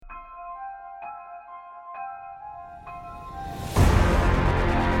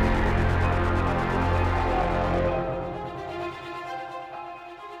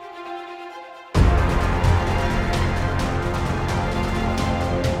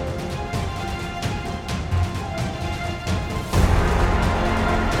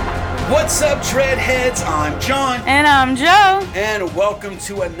What's up, Dreadheads? I'm John. And I'm Joe. And welcome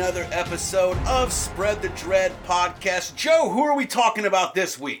to another episode of Spread the Dread podcast. Joe, who are we talking about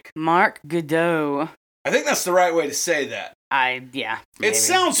this week? Mark Godot. I think that's the right way to say that. Yeah. It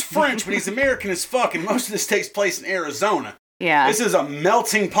sounds French, but he's American as fuck, and most of this takes place in Arizona. Yeah. This is a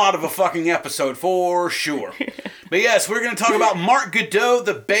melting pot of a fucking episode, for sure. But yes, we're going to talk about Mark Godot,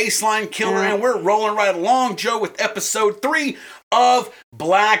 the baseline killer, and we're rolling right along, Joe, with episode 3 of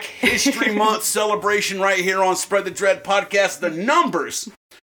Black History Month celebration right here on Spread the Dread podcast. The numbers.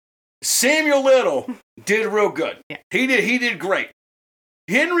 Samuel Little did real good. Yeah. He did great.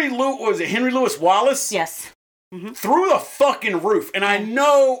 Henry Louis Wallace? Yes. Through the fucking roof. And I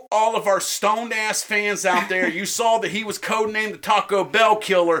know all of our stoned ass fans out there, you saw that he was codenamed the Taco Bell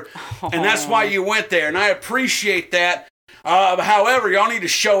Killer, and that's why you went there. And I appreciate that. However, y'all need to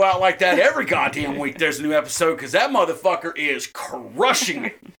show out like that every goddamn week there's a new episode, because that motherfucker is crushing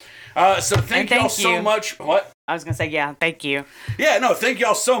it. So thank y'all so much. What? I was going to say, yeah, thank you. Yeah, no, thank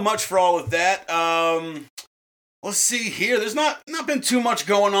y'all so much for all of that. Let's see here. There's not been too much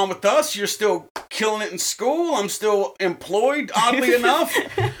going on with us. You're still killing it in school. I'm still employed, oddly enough.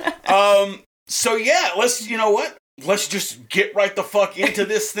 So yeah, let's just get right the fuck into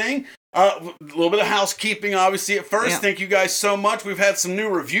this thing. A little bit of housekeeping, obviously, at first. Yeah. Thank you guys so much. We've had some new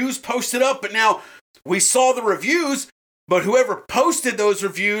reviews posted up, but now we saw the reviews, but whoever posted those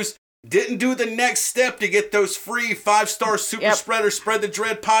reviews didn't do the next step to get those free 5-star Super Spreader Spread the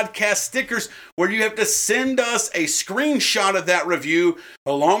Dread podcast stickers, where you have to send us a screenshot of that review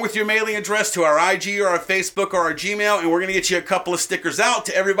along with your mailing address to our IG or our Facebook or our Gmail, and we're going to get you a couple of stickers out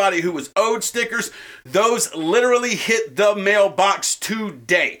to everybody who was owed stickers. Those literally hit the mailbox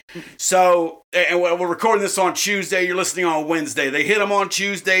today. So, and we're recording this on Tuesday. You're listening on Wednesday. They hit them on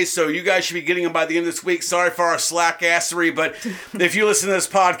Tuesday, so you guys should be getting them by the end of this week. Sorry for our slack-assery, but if you listen to this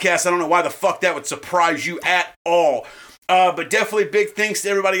podcast, I don't know why the fuck that would surprise you at all. But definitely big thanks to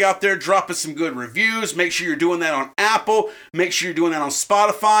everybody out there dropping some good reviews. Make sure you're doing that on Apple. Make sure you're doing that on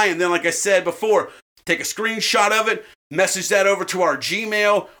Spotify. And then, like I said before, take a screenshot of it, message that over to our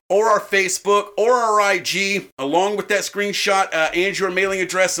Gmail or our Facebook or our IG, along with that screenshot and your mailing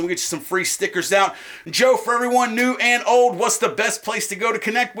address, and we'll get you some free stickers out. Joe, for everyone new and old, what's the best place to go to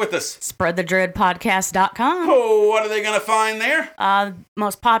connect with us? SpreadTheDreadPodcast.com. Oh, what are they going to find there?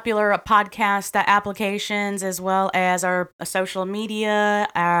 Most popular podcast applications, as well as our social media,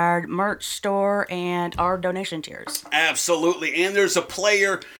 our merch store, and our donation tiers. Absolutely. And there's a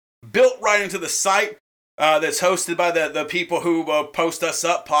player built right into the site that's hosted by the people who post us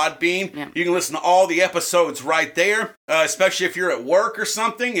up, Podbean. Yeah. You can listen to all the episodes right there, especially if you're at work or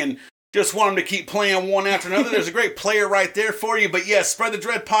something and just want them to keep playing one after another. There's a great player right there for you. But yes,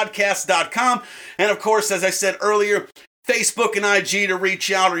 SpreadTheDreadPodcast.com. And of course, as I said earlier, Facebook and IG to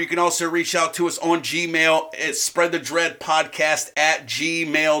reach out, or you can also reach out to us on Gmail. It's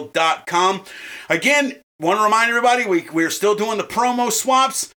SpreadTheDreadPodcast@gmail.com. Again, want to remind everybody, we're still doing the promo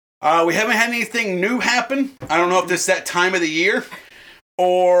swaps. We haven't had anything new happen. I don't know if this is that time of the year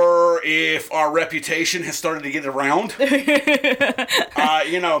or if our reputation has started to get around.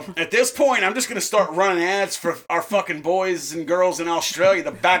 At this point, I'm just going to start running ads for our fucking boys and girls in Australia,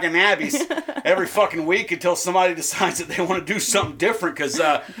 the Baganabbies, every fucking week until somebody decides that they want to do something different, because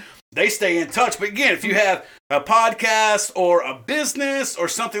they stay in touch. But again, if you have a podcast or a business or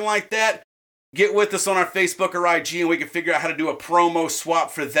something like that, get with us on our Facebook or IG, and we can figure out how to do a promo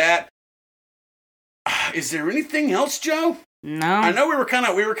swap for that. Is there anything else, Joe? No. I know we were kind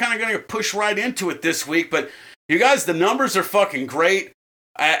of going to push right into it this week, but you guys, the numbers are fucking great.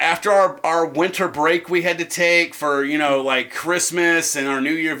 After our winter break we had to take for, like Christmas and our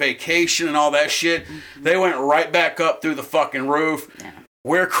New Year vacation and all that shit, they went right back up through the fucking roof. Yeah.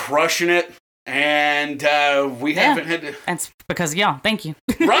 We're crushing it. And we haven't had to... That's because, thank you.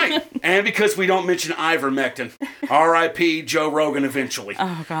 Right. And because we don't mention ivermectin. R.I.P. Joe Rogan eventually.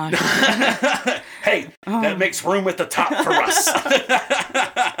 Oh, God. Hey, that makes room at the top for us.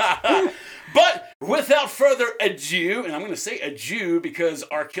 But without further ado, and I'm going to say adieu because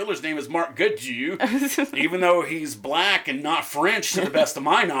our killer's name is Mark Godot, even though he's black and not French to the best of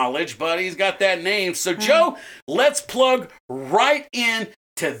my knowledge, but he's got that name. So, Joe, let's plug right in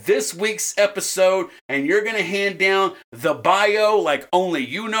to this week's episode, and you're going to hand down the bio like only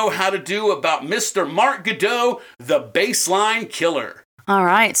you know how to do about Mr. Mark Godot, the baseline killer. All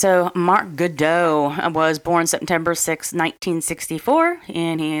right, so Mark Godot was born September 6, 1964,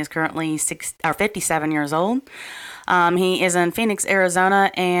 and he is currently 57 years old. He is in Phoenix,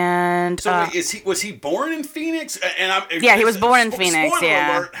 Arizona, and... So was he born in Phoenix? Yeah, he was born in Phoenix, spoiler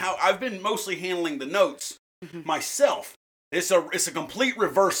alert, I've been mostly handling the notes myself. It's a complete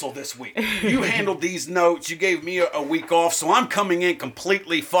reversal this week. You handled these notes. You gave me a week off, so I'm coming in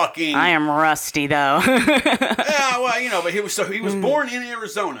completely fucking. I am rusty though. Yeah, well, but he was born in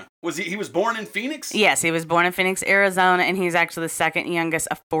Arizona. He was born in Phoenix? Yes, he was born in Phoenix, Arizona, and he's actually the second youngest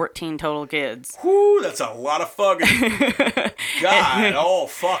of 14 total kids. Whoo, that's a lot of fucking. God, all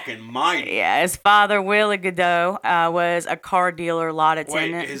fucking mighty. Yeah, his father, Willie Godot, was a car dealer, lot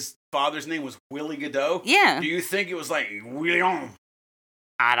attendant. Wait, his father's name was Willie Godot? Yeah. Do you think it was like William?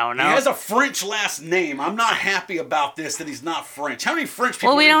 I don't know. He has a French last name. I'm not happy about this that he's not French. How many French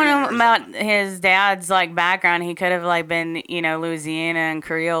people? Well, we don't know in about his dad's background. He could have been Louisiana and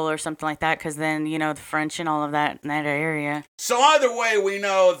Creole or something like that, because then the French and all of that in that area. So either way, we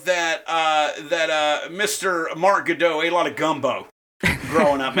know that Mr. Mark Godot ate a lot of gumbo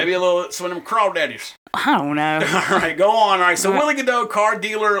growing up. Maybe some of them crawdaddies. I don't know. All right, go on. All right, so Willie Godot, car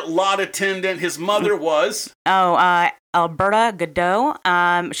dealer, lot attendant. His mother was? Alberta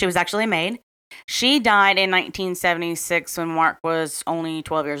Godot. She was actually a maid. She died in 1976 when Mark was only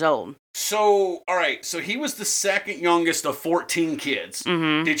 12 years old. So, all right, so he was the second youngest of 14 kids.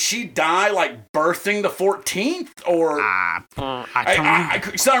 Mm-hmm. Did she die, birthing the 14th? Or...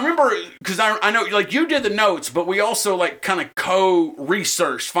 So I remember, because I know, you did the notes, but we also, kind of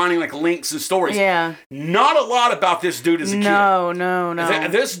co-researched, finding, links and stories. Yeah. Not a lot about this dude as a kid. No.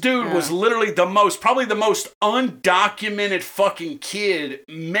 This dude was literally probably the most undocumented fucking kid,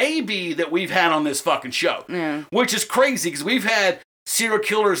 maybe, that we've had on this fucking show. Yeah. Which is crazy, because we've had serial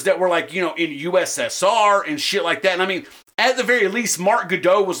killers that were in USSR and shit like that. And I mean, at the very least, Mark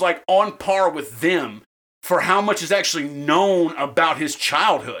Godot was on par with them for how much is actually known about his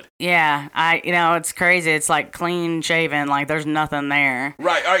childhood. Yeah, it's crazy. It's clean shaven, there's nothing there.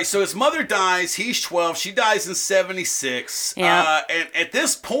 Right. All right. So his mother dies. He's 12. She dies in 76. Yeah. And at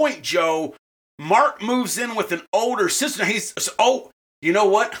this point, Joe, Mark moves in with an older sister. You know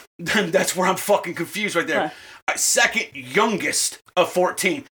what? That's where I'm fucking confused right there. Second youngest of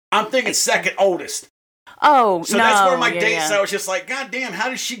 14. I'm thinking second oldest. Oh, so that's where my dates. I was just like, God damn, how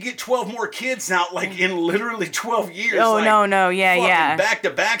did she get 12 more kids now? In literally 12 years. Oh, no, yeah. Back to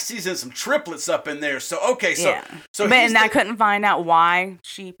back season, some triplets up in there. So okay, I couldn't find out why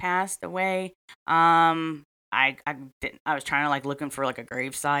she passed away. I was trying to looking for a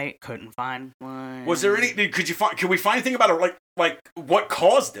grave site. Couldn't find one. Was there any? Could we find anything about her? Like what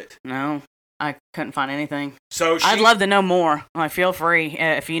caused it? No, I couldn't find anything. So I'd love to know more. Feel free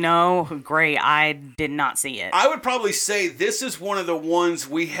if you know. Great. I did not see it. I would probably say this is one of the ones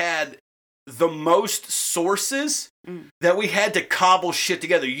we had the most sources that we had to cobble shit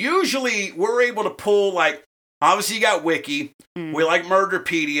together. Usually we're able to pull obviously you got Wiki, we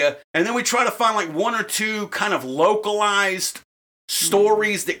Murderpedia, and then we try to find one or two kind of localized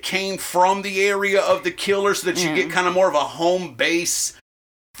stories that came from the area of the killer so that you get kind of more of a home base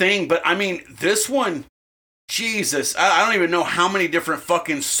thing. But I mean, this one, Jesus, I don't even know how many different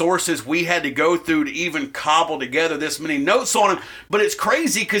fucking sources we had to go through to even cobble together this many notes on him. But it's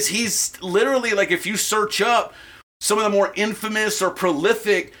crazy because he's literally, if you search up some of the more infamous or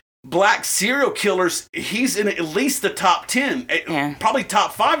prolific black serial killers, he's in at least the top 10, probably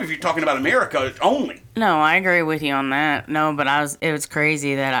top 5 if you're talking about America only. No, I agree with you on that. No, but it was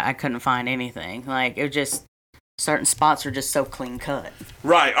crazy that I couldn't find anything. It was just certain spots are just so clean cut.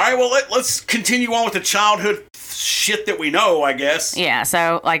 Right. All right. Well, let's continue on with the childhood shit that we know, I guess. Yeah.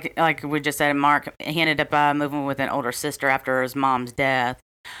 So, like we just said, Mark, he ended up moving with an older sister after his mom's death.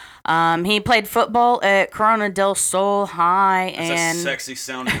 He played football at Corona del Sol High. That's a sexy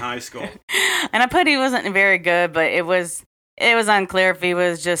sounding high school. And I put he wasn't very good, but it was unclear if he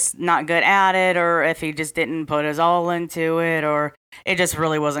was just not good at it or if he just didn't put his all into it or it just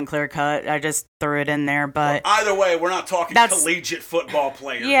really wasn't clear cut. I just threw it in there, but either way, we're not talking collegiate football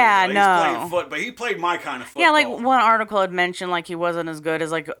player. Yeah, He's no. playing but he played my kind of football. Yeah, one article had mentioned he wasn't as good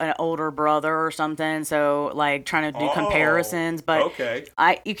as an older brother or something. So trying to do comparisons, but okay.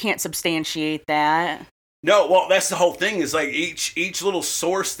 You can't substantiate that. No, well, that's the whole thing is each little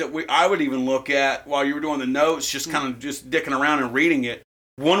source that I would even look at while you were doing the notes, just kind of just dicking around and reading it.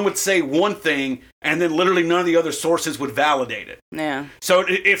 One would say one thing, and then literally none of the other sources would validate it. Yeah. So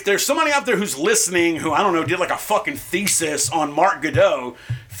if there's somebody out there who's listening who, I don't know, did a fucking thesis on Mark Godot,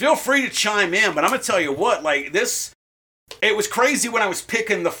 feel free to chime in. But I'm going to tell you what, this, it was crazy when I was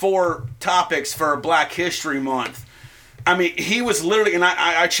picking the 4 topics for Black History Month. I mean, he was literally, and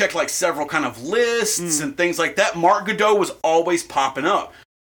I checked several kind of lists and things like that. Mark Godot was always popping up.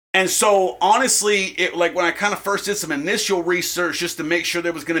 And so, honestly, when I kind of first did some initial research just to make sure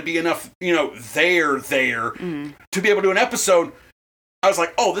there was going to be enough, there to be able to do an episode, I was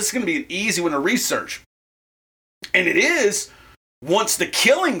like, oh, this is going to be an easy one to research. And it is once the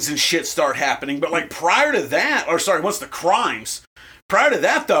killings and shit start happening. But like prior to that, once the crimes, prior to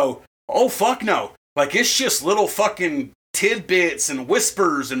that though, oh fuck no. Like it's just little fucking tidbits and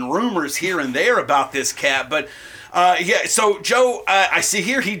whispers and rumors here and there about this cat. But yeah, so Joe, I see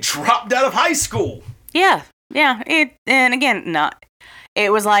here he dropped out of high school. Yeah. And again,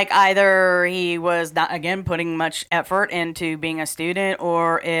 it was like either he was not, again, putting much effort into being a student,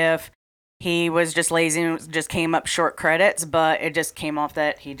 or if he was just lazy and just came up short credits, but it just came off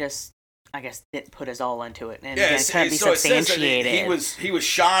that he just, I guess, didn't put his all into it. And yeah, it couldn't be so substantiated. It says that he was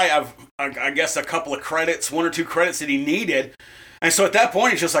shy of, I guess, a couple of credits, 1 or 2 credits that he needed. And so at that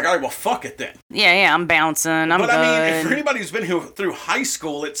point, he's just like, all right, well, fuck it then. Yeah, I'm bouncing. I'm good. But I mean, for anybody who's been through high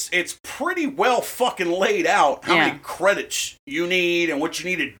school, it's pretty well fucking laid out how many credits you need and what you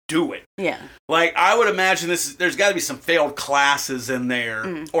need to do it. Yeah. Like, I would imagine there's got to be some failed classes in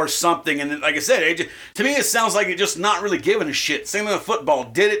there or something. And like I said, to me, it sounds like it just not really giving a shit. Same with football.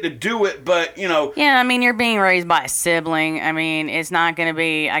 Did it to do it, but, you know. Yeah, I mean, you're being raised by a sibling. I mean, it's not going to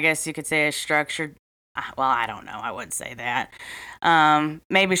be, I guess you could say, a structured. Well, I don't know. I wouldn't say that.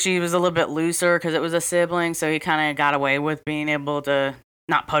 Maybe she was a little bit looser because it was a sibling, so he kind of got away with being able to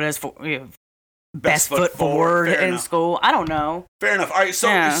not put his best foot forward in school. I don't know. Fair enough. All right,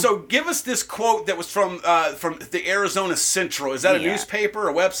 so give us this quote that was from the Arizona Central. Is that a newspaper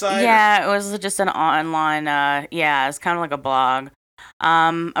or website? Yeah, it was just an online. It's kind of like a blog.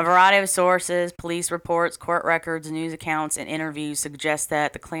 A variety of sources, police reports, court records, news accounts, and interviews suggest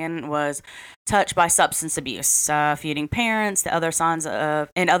that the Klan was touched by substance abuse, feuding parents, and other signs of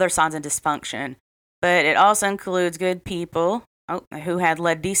dysfunction. But it also includes good people who had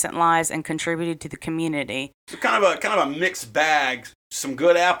led decent lives and contributed to the community. So kind of a mixed bag. Some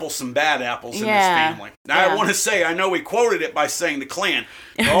good apples, some bad apples in this family. Now, I want to say, I know we quoted it by saying the Klan.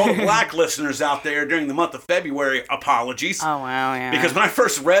 For all the black listeners out there during the month of February, apologies. Oh, wow, yeah. Because when I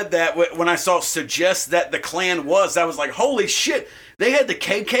first read that, when I saw it suggest that the Klan was, I was like, holy shit, they had the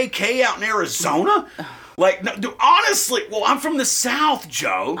KKK out in Arizona? Like, no, dude, honestly, well, I'm from the South,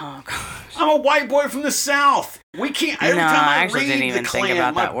 Joe. Oh, gosh. I'm a white boy from the South. We can't, every time I read the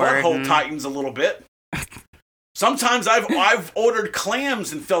Klan, my butthole tightens a little bit. Sometimes I've ordered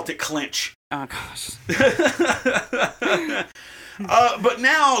clams and felt it clench. Oh, gosh. But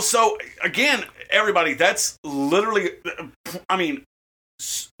now, so, again, everybody, that's literally, I mean,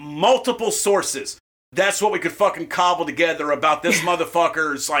 multiple sources. That's what we could fucking cobble together about this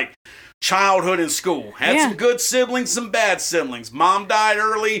motherfucker's, like, childhood in school. Had some good siblings, some bad siblings. Mom died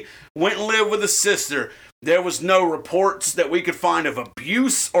early, went and lived with a sister. There was no reports that we could find of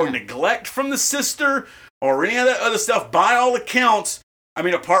abuse or neglect from the sister or any of that other stuff. By all accounts, I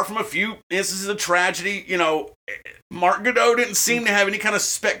mean, apart from a few instances of tragedy, you know, Mark Godot didn't seem to have any kind of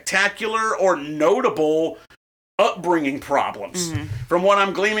spectacular or notable upbringing problems. From what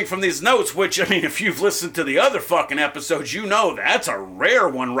I'm gleaming from these notes, which, I mean, if you've listened to the other fucking episodes, you know that's a rare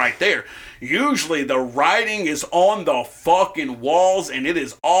one right there. Usually the writing is on the fucking walls and it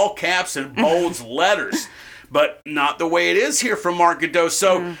is all caps and bold letters. But not the way it is here from Mark Godot.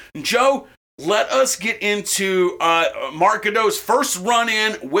 So, Joe, let us get into Mark Godot's first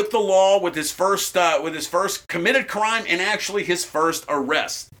run-in with the law, with his first committed crime, and actually his first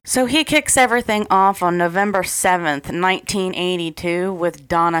arrest. So he kicks everything off on November 7th, 1982, with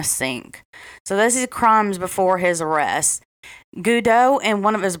Donna Sink. So this is crimes before his arrest. Godot and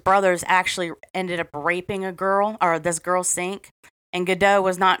one of his brothers actually ended up raping a girl, or this girl Sink. And Godot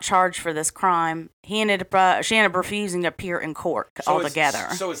was not charged for this crime. She ended up refusing to appear in court altogether.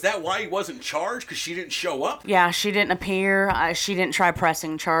 So is that why he wasn't charged? Because she didn't show up? Yeah, she didn't appear. She didn't try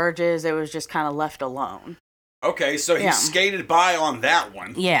pressing charges. It was just kind of left alone. Okay, so he skated by on that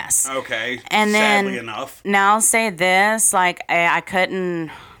one. Yes. Okay, and sadly then, enough. Now I'll say this, like, I couldn't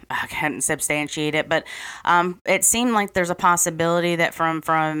substantiate it, but it seemed like there's a possibility that from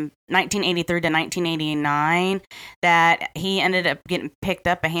 1983 to 1989 that he ended up getting picked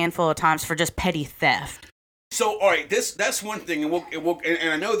up a handful of times for just petty theft. So, all right, that's one thing,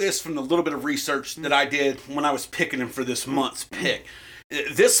 and I know this from the little bit of research that I did when I was picking him for this month's pick.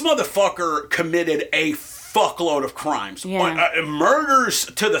 This motherfucker committed a fuckload of crimes, murders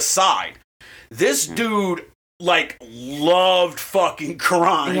to the side. This dude, like, loved fucking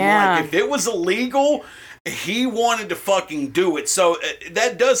crime. Yeah. Like, if it was illegal, he wanted to fucking do it. So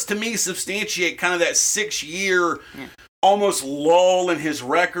that does, to me, substantiate kind of that 6-year almost lull in his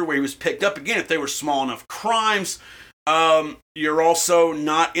record where he was picked up. Again, if they were small enough crimes. You're also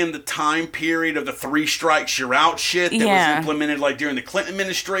not in the time period of the 3 strikes you're out shit that was implemented like during the Clinton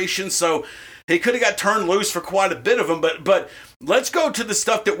administration. So he could have got turned loose for quite a bit of them. But let's go to the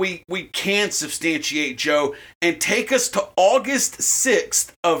stuff that we can substantiate, Joe, and take us to August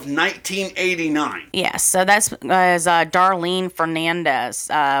 6th of 1989. Yes, so that's Darlene Fernandez.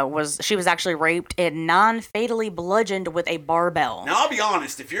 She was actually raped and non-fatally bludgeoned with a barbell. Now, I'll be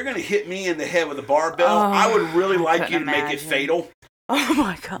honest, if you're going to hit me in the head with a barbell, I would really like you to make it fatal. Oh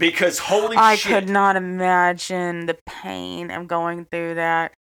my God. Because holy shit. I could not imagine the pain of going through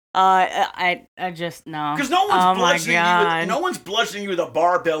that. I just, no. Because no one's bludgeoning you with a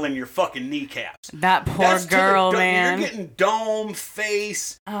barbell in your fucking kneecaps. That poor girl, man. You're getting dome,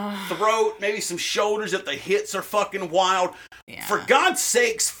 face, throat, maybe some shoulders if the hits are fucking wild. Yeah. For God's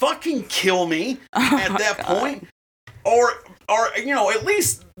sakes, fucking kill me at that point. Or, at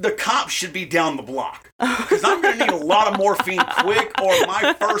least the cops should be down the block. Because I'm going to need a lot of morphine quick, or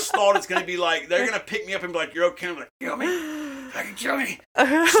my first thought is going to be like, they're going to pick me up and be like, you're okay? I'm like, kill me. Fucking kill me.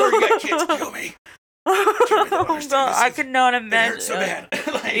 Sir, you got kids, kill me. I could not imagine. It hurts so bad.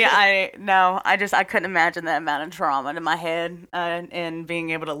 I couldn't imagine that amount of trauma in my head and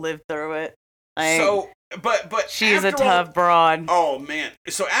being able to live through it. But she's a tough broad. Oh man!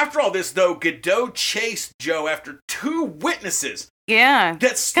 So after all this, though, Godot chased Joe after two witnesses. Yeah,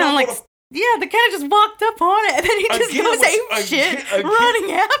 that's kind of the guy just walked up on it, and then he just goes ape shit,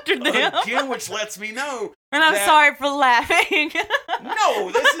 running after them. Again, which lets me know. And I'm sorry for laughing. No,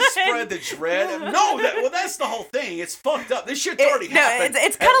 this is spread the dread. No, that's the whole thing. It's fucked up. This shit's already happened.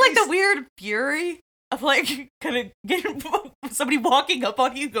 It's kind of like the weird fury of like kind of getting somebody walking up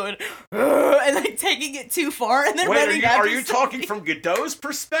on you going, and like taking it too far and then running after. Are you talking from Godot's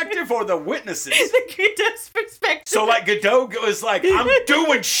perspective or the witnesses? The Godot's perspective. So like Godot was like, I'm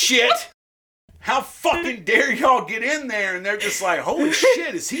doing shit. How fucking dare y'all get in there? And they're just like, holy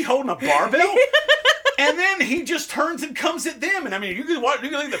shit, is he holding a barbell? And then he just turns and comes at them. And I mean, you can look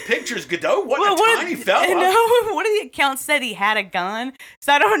at the pictures. Godot wasn't a tiny fella. No, one of the accounts said he had a gun.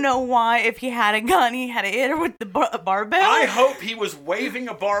 So I don't know why, if he had a gun, he had to hit her with the barbell. I hope he was waving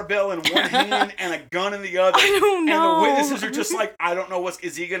a barbell in one hand and a gun in the other. I don't know. And the witnesses are just like, I don't know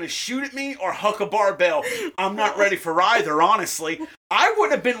is he going to shoot at me or huck a barbell? I'm not ready for either, honestly. I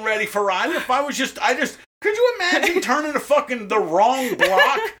wouldn't have been ready for either if I just, could you imagine turning the wrong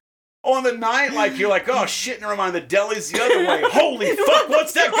block? On the night, like, you're like, oh, shit, never mind, the deli's the other way. Holy fuck,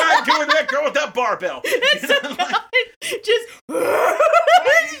 what's that guy doing to that girl with that barbell?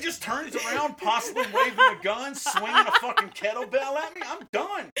 He just turns around, possibly waving a gun, swinging a fucking kettlebell at me. I'm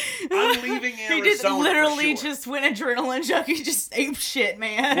done. I'm leaving Arizona. He just literally just went adrenaline junkie, just ape shit,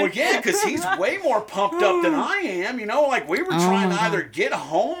 man. Well, yeah, because he's way more pumped up than I am. Like, we were trying to either get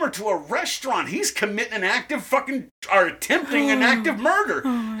home or to a restaurant. He's committing an active attempting an active murder.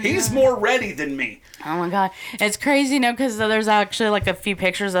 He's more ready than me. Oh my God. It's crazy, because there's actually like a few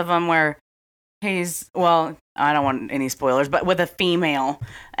pictures of him where he's, well, I don't want any spoilers, but with a female,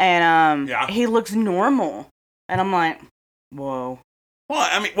 and he looks normal, and I'm like, whoa.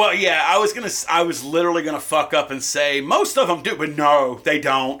 Well, yeah, I was literally gonna fuck up and say most of them do, but no, they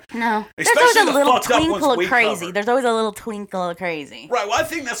don't. No, especially there's always a little twinkle of crazy. Covered. There's always a little twinkle of crazy. Right. Well, I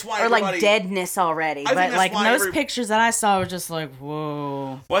think that's why. Or like deadness already. But like those pictures that I saw were just like,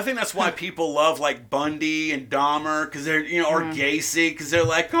 whoa. Well, I think that's why people love like Bundy and Dahmer, because they're or Gacy, because they're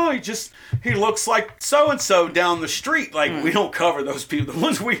like, oh, he looks like so and so down the street. Like we don't cover those people. The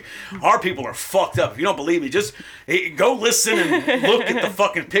ones our people are fucked up. If you don't believe me, just go listen and look at the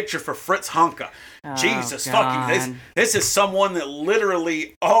fucking picture for Fritz Honka. Oh, Jesus God. fucking this is someone that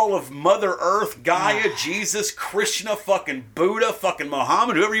literally all of Mother Earth, Gaia, Jesus, Krishna, fucking Buddha, fucking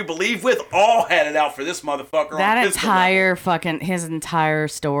Muhammad, whoever you believe with, all had it out for this motherfucker. That entire his entire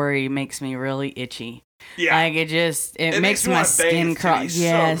story makes me really itchy. Yeah. Like it makes my skin crawl.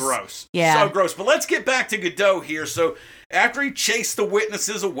 Yes. So gross. Yeah. So gross. But let's get back to Godot here. So after he chased the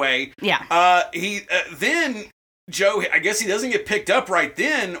witnesses away, he then Joe, I guess he doesn't get picked up right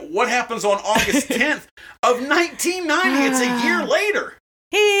then. What happens on August 10th of 1990? It's a year later.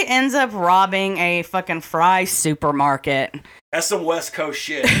 He ends up robbing a fucking fry supermarket. That's some West Coast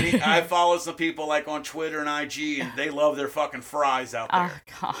shit. I follow some people like on Twitter and IG, and they love their fucking fries out there. Oh,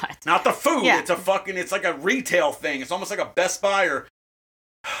 God. Not the food. Yeah. It's like a retail thing. It's almost like a Best Buy or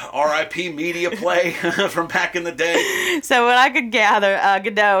R.I.P. Media Play from back in the day. So what I could gather,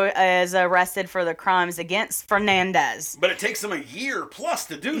 Godot is arrested for the crimes against Fernandez. But it takes them a year plus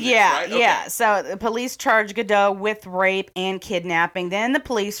to do this, right? Okay. Yeah. So the police charged Godot with rape and kidnapping. Then the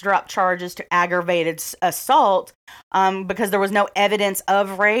police dropped charges to aggravated assault because there was no evidence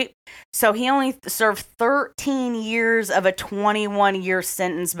of rape. So he only served 13 years of a 21-year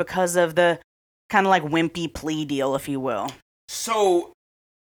sentence because of the kind of like wimpy plea deal, if you will. So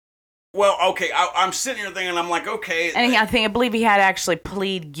Well, okay, I'm sitting here thinking, I'm like, okay. And I believe he had to actually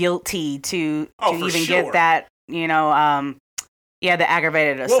plead guilty to even sure. get that, the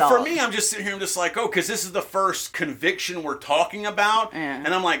aggravated assault. Well, for me, I'm just sitting here, I'm just like, because this is the first conviction we're talking about. Yeah.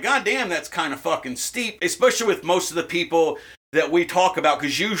 And I'm like, God damn, that's kind of fucking steep, especially with most of the people that we talk about,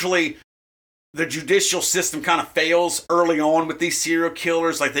 because usually the judicial system kind of fails early on with these serial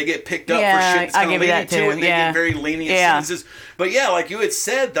killers. Like, they get picked up for shit that's kind of leading to it, and they get very lenient sentences. But yeah, like you had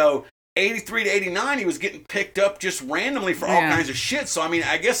said, though, 83 to 89, he was getting picked up just randomly for all kinds of shit. So, I mean,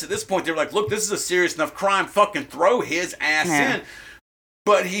 I guess at this point, they were like, look, this is a serious enough crime. Fucking throw his ass in.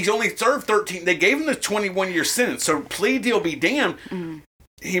 But he's only served 13. They gave him the 21-year sentence. So, plea deal be damned.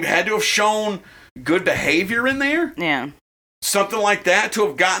 He had to have shown good behavior in there. Yeah. Something like that, to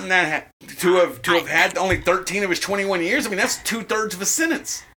have gotten that, to have had only 13 of his 21 years. I mean, that's 2/3 of a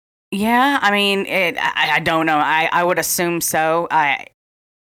sentence. Yeah, I mean, I don't know. I would assume so.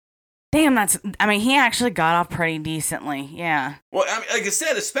 He actually got off pretty decently. Yeah. Well, I mean, like I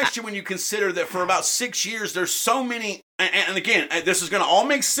said, especially when you consider that for about 6 years, there's so many. And again, this is going to all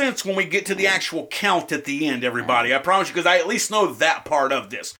make sense when we get to the actual count at the end, everybody. I promise you, because I at least know that part of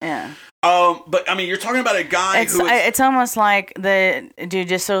this. Yeah. But I mean, you're talking about a guy who. It's almost like the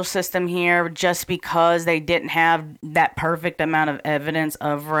judicial system here, just because they didn't have that perfect amount of evidence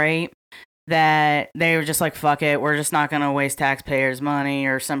of rape, that they were just like, fuck it, we're just not going to waste taxpayers' money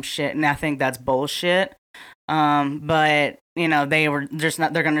or some shit. And I think that's bullshit. But they were just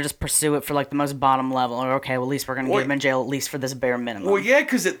not, they're going to just pursue it for like the most bottom level. Or, okay, well, at least we're going to get him in jail, at least for this bare minimum. Well, yeah,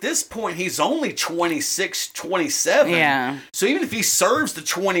 because at this point, he's only 26, 27. Yeah. So even if he serves the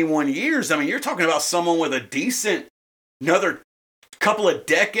 21 years, I mean, you're talking about someone with a decent, another couple of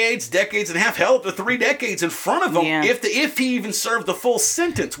decades and a half, hell, up to 3 decades in front of him, if he even served the full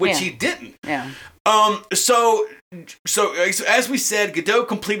sentence, which he didn't. Yeah. So as we said, Godot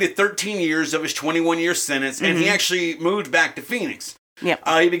completed 13 years of his 21-year sentence, and he actually moved back to Phoenix. Yep.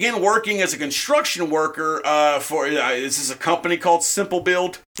 He began working as a construction worker for this is a company called Simple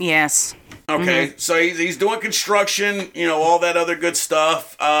Build. Yes. Okay, so he's doing construction, all that other good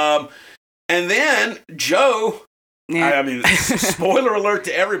stuff. And then Joe. Yeah. I mean, spoiler alert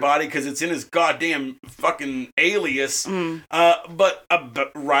to everybody, because it's in his goddamn fucking alias. But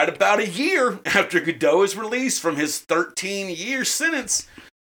right about a year after Godot is released from his 13-year sentence,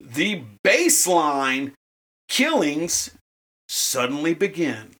 the baseline killings suddenly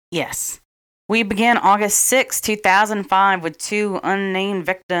begin. Yes. We began August 6, 2005 with 2 unnamed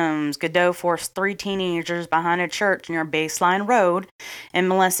victims. Godot forced 3 teenagers behind a church near Baseline Road and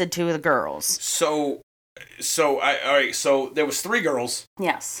molested 2 of the girls. So there was 3 girls.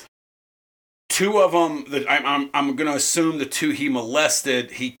 Yes. 2 of them, I'm going to assume the 2 he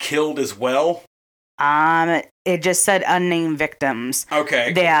molested, he killed as well. It just said unnamed victims.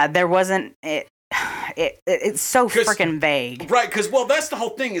 Okay. Yeah, there wasn't it's so freaking vague. Right, because that's the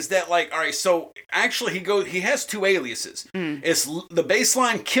whole thing, is that, like, all right, so actually he has 2 aliases. It's the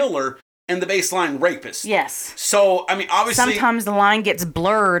Baseline Killer and the Baseline Rapist. Yes. So, I mean, obviously, sometimes the line gets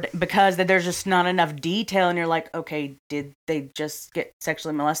blurred because there's just not enough detail, and you're like, okay, did they just get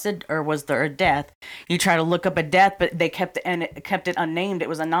sexually molested, or was there a death? You try to look up a death, but they kept it unnamed. It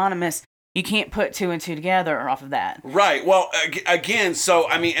was anonymous. You can't put 2 and 2 together off of that. Right. Well, again, so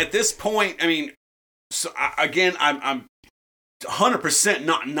I mean, at this point, I mean, I'm 100%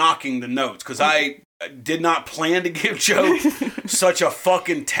 not knocking the notes, because I did not plan to give Jo such a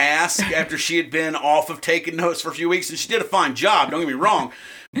fucking task after she had been off of taking notes for a few weeks, and she did a fine job, don't get me wrong.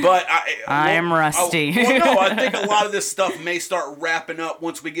 But I am rusty. I think a lot of this stuff may start wrapping up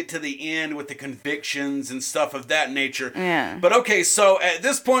once we get to the end with the convictions and stuff of that nature. Yeah. But okay, so at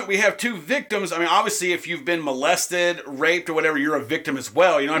this point we have 2 victims. I mean, obviously, if you've been molested, raped, or whatever, you're a victim as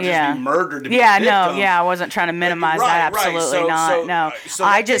well. You don't just be murdered to be a victim. I wasn't trying to minimize that. Absolutely not. So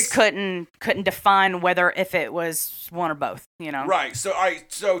I just couldn't define whether if it was one or both. Right. So all right.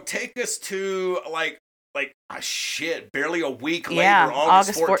 So take us to like barely a week later,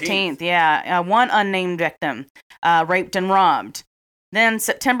 August 14th. Yeah, 1 unnamed victim, raped and robbed. Then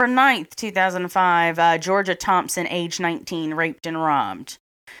September 9th, 2005, Georgia Thompson, age 19, raped and robbed.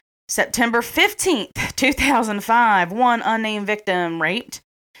 September 15th, 2005, 1 unnamed victim, raped.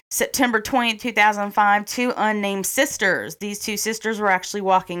 September 20th, 2005, 2 unnamed sisters. These 2 sisters were actually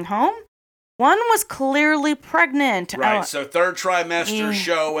walking home. 1 was clearly pregnant. Right, so 3rd trimester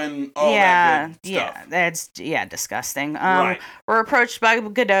showing all that good stuff. Yeah, that's disgusting. Right. Were approached by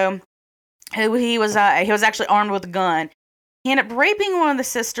Godot, who he was actually armed with a gun. He ended up raping one of the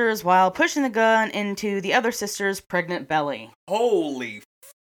sisters while pushing the gun into the other sister's pregnant belly. Holy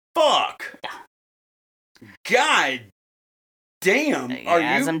fuck. Yeah. God damn. Yeah,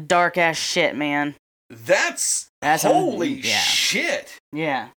 Are you? some dark ass shit, man. That's some- holy yeah. shit.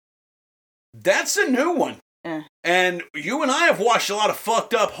 Yeah. That's a new one. Eh. And you and I have watched a lot of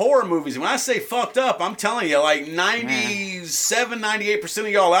fucked up horror movies. And when I say fucked up, I'm telling you, like 97, 98% of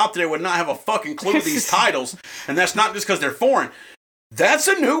y'all out there would not have a fucking clue of these titles. And that's not just because they're foreign. That's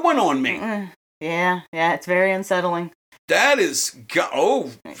a new one on me. Yeah, it's very unsettling. That is,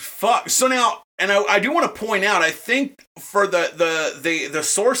 oh, fuck. So now, and I do want to point out, I think for the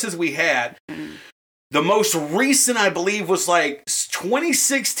sources we had, the most recent, I believe, was like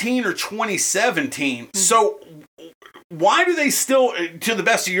 2016 or 2017. So why do they still, to the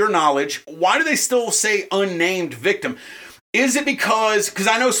best of your knowledge, why do they still say unnamed victim? Is it because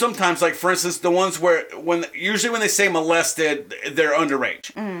I know sometimes, like, for instance, the ones where, usually when they say molested, they're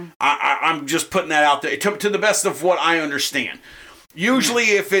underage. I'm just putting that out there to the best of what I understand.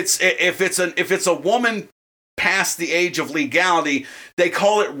 Usually if it's a woman past the age of legality, they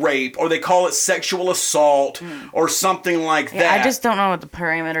call it rape or they call it sexual assault or something like that. I just don't know what the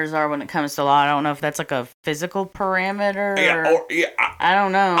parameters are when it comes to law. I don't know if that's like a physical parameter. I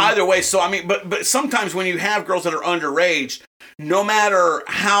don't know. Either way, so I mean, but sometimes when you have girls that are underage, no matter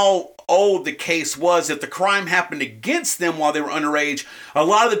how old the case was, if the crime happened against them while they were underage, a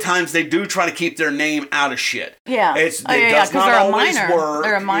lot of the times they do try to keep their name out of shit. Yeah. It does not always work.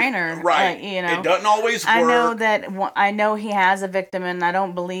 They're a minor. Right. It doesn't always work. I know he has a victim, and I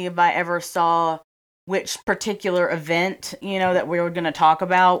don't believe I ever saw which particular event, that we were going to talk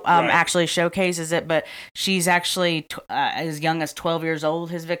about actually showcases it, but she's actually as young as 12 years old,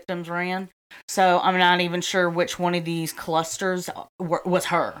 his victims ran. So I'm not even sure which one of these clusters was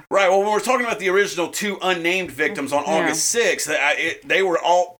her. Right. Well, when we're talking about the original 2 unnamed victims on August 6th, they were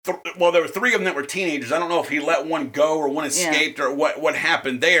all, there were 3 of them that were teenagers. I don't know if he let one go or one escaped or what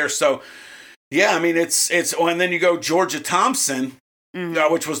happened there. So, yeah, I mean, and then you go Georgia Thompson,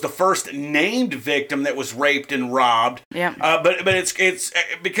 which was the first named victim that was raped and robbed. Yeah. But it's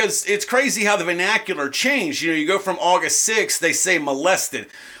because it's crazy how the vernacular changed. You go from August 6th, they say molested.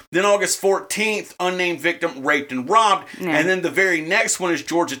 Then August 14th, unnamed victim raped and robbed. Yeah. And then the very next one is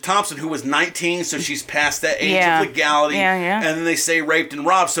Georgia Thompson, who was 19, so she's past that age of legality. Yeah. And then they say raped and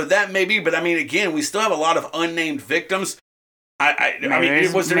robbed. So that may be, but I mean, again, we still have a lot of unnamed victims.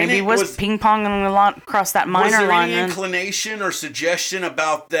 Was ping ponging a lot across that minor line. Was there any inclination or suggestion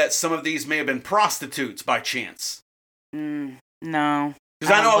about that some of these may have been prostitutes by chance? No.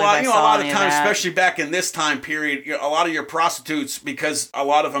 Because I know a lot of times, especially back in this time period, a lot of your prostitutes, because a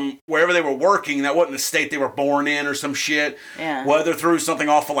lot of them, wherever they were working, that wasn't the state they were born in or some shit. Yeah. Whether through something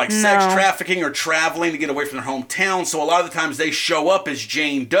awful like sex trafficking or traveling to get away from their hometown. So a lot of the times they show up as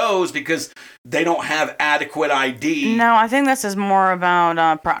Jane Does because they don't have adequate ID. No, I think this is more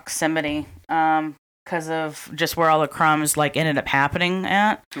about proximity. Because of just where all the crimes ended up happening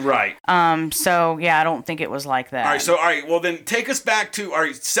at. Right. So yeah, I don't think it was like that. All right. Well, then take us back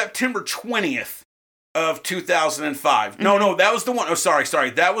to September 20th of 2005. Mm-hmm. No, that was the one. Oh,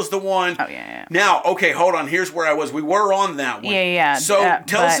 sorry. That was the one. Oh yeah. Now, okay, hold on. Here's where I was. We were on that one. Yeah. So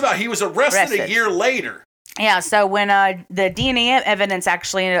tell us about. He was arrested a year later. Yeah. So when the DNA evidence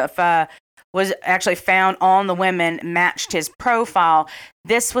actually was actually found on the women, matched his profile.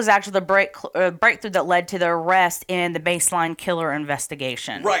 This was actually the breakthrough that led to the arrest in the baseline killer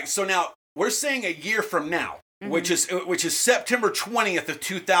investigation. Right. So now we're saying a year from now, which is September 20th of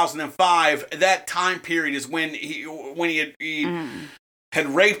 2005. That time period is when he had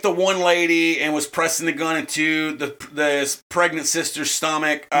raped the one lady and was pressing the gun into the pregnant sister's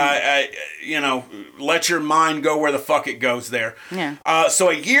stomach. Let your mind go where the fuck it goes there. Yeah.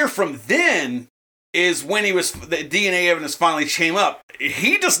 So a year from then is when the DNA evidence finally came up.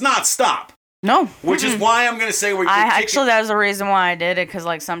 He does not stop. No. Which is why I'm going to say that was the reason why I did it,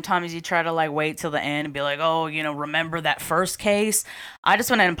 because sometimes you try to wait till the end and be like, oh, remember that first case? I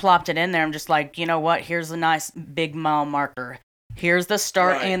just went in and plopped it in there. I'm just like, you know what? Here's a nice big mile marker. Here's the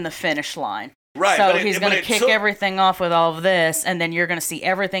start and the finish line. Right. So he's going to kick everything off with all of this, and then you're going to see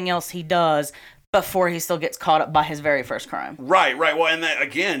everything else he does before he still gets caught up by his very first crime. Right. Well, and that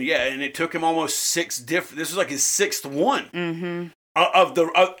again, and it took him almost 6 different. This was like his 6th one. Mm-hmm.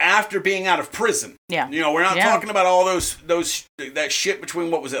 After being out of prison. Yeah. We're not talking about all that shit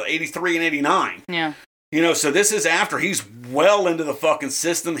between 83 and 89. Yeah. So this is after he's well into the fucking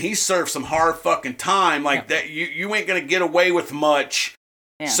system. He served some hard fucking time that. You ain't gonna get away with much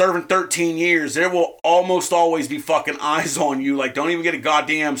serving 13 years, there will almost always be fucking eyes on you. Like, don't even get a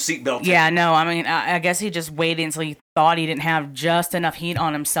goddamn seatbelt. Yeah, no, I mean, I guess he just waited until he thought he didn't have just enough heat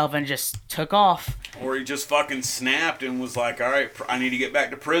on himself and just took off. Or he just fucking snapped and was like, all right, I need to get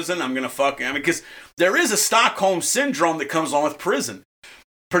back to prison. I'm going to fucking... I mean, because there is a Stockholm Syndrome that comes on with prison.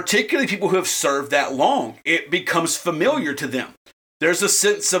 Particularly people who have served that long. It becomes familiar to them. There's a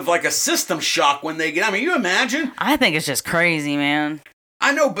sense of, like, a system shock when they get... I mean, you imagine? I think it's just crazy, man.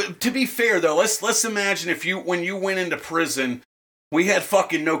 I know, but to be fair, though, let's imagine when you went into prison, we had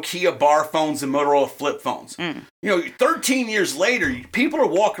fucking Nokia bar phones and Motorola flip phones. You know, 13 years later, people are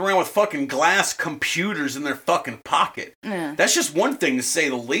walking around with fucking glass computers in their fucking pocket. Yeah. That's just one thing to say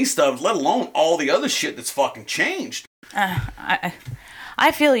the least of, let alone all the other shit that's fucking changed. I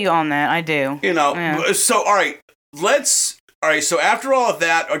feel you on that. I do. You know, so, all right, so after all of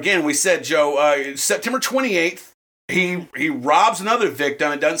that, again, we said, Joe, September 28th, He robs another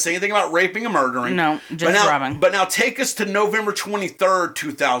victim and doesn't say anything about raping and murdering. No, just robbing. But now take us to November 23rd,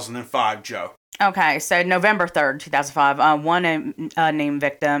 2005, Joe. Okay, so November 3rd, 2005, one named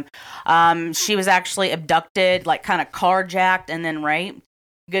victim. She was actually abducted, like kind of carjacked and then raped.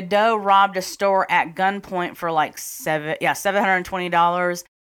 Godot robbed a store at gunpoint for like $720.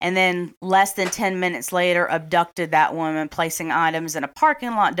 And then less than 10 minutes later, abducted that woman, placing items in a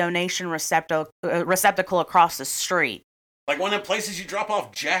parking lot donation receptacle across the street. Like one of the places you drop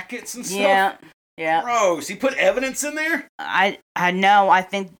off jackets and stuff? Yeah. Gross. He put evidence in there? I know. I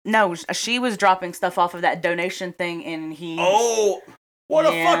think, no, she was dropping stuff off of that donation thing, and he... Oh, what a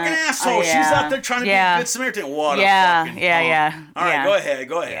fucking asshole. She's out there trying to be a good Samaritan. What a fucking All right, go ahead.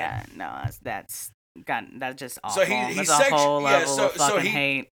 Yeah, no, that's just awful. So that's a whole level of fucking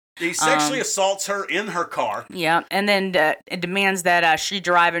hate. He sexually assaults her in her car. Yeah, and then it demands that she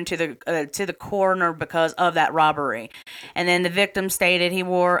drive into the coroner because of that robbery. And then the victim stated he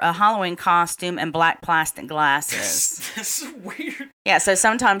wore a Halloween costume and black plastic glasses. This is weird. Yeah, so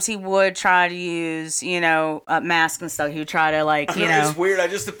sometimes he would try to use, a mask and stuff. He would try to, It's weird. I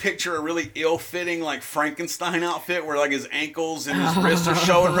just picture a really ill-fitting, like, Frankenstein outfit where, like, his ankles and his wrists are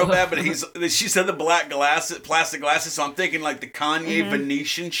showing real bad, but she said the plastic glasses, so I'm thinking, like, the Kanye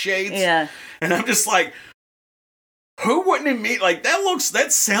Venetian shades. Yeah. And I'm just like, who wouldn't admit, like, that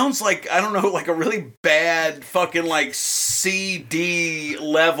sounds like, I don't know, like a really bad fucking, like, CD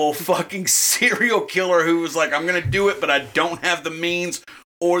level fucking serial killer who was like, I'm gonna do it, but I don't have the means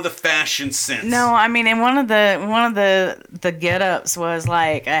or the fashion sense. No, I mean, and one of the get-ups was,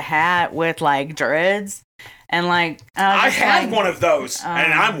 like, a hat with, like, dreads. And, like, I had one of those,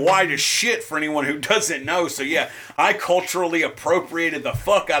 and I'm white as shit for anyone who doesn't know. So, yeah, I culturally appropriated the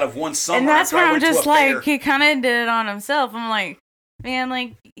fuck out of one summer. And that's where I'm just like, fair. He kind of did it on himself. I'm like, man,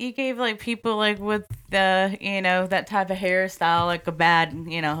 like, you gave, like, people, like, with the, that type of hairstyle, like, a bad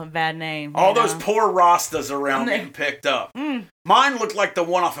name. All those poor Rastas around getting picked up. Mine looked like the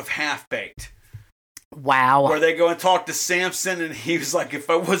one off of Half-Baked. Wow. Where they go and talk to Samson, and he was like, if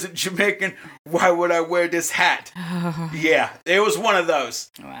I wasn't Jamaican, why would I wear this hat? Yeah, it was one of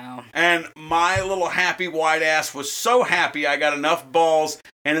those. Wow. And my little happy white ass was so happy I got enough balls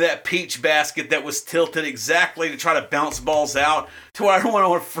into that peach basket that was tilted exactly to try to bounce balls out to where I went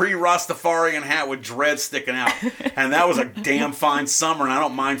on a free Rastafarian hat with dreads sticking out. And that was a damn fine summer, and I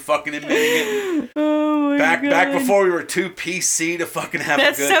don't mind fucking admitting it. Oh my God. Back before we were too PC to fucking have a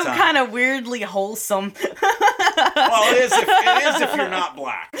good time. That's so kind of weirdly wholesome. Well, it is if you're not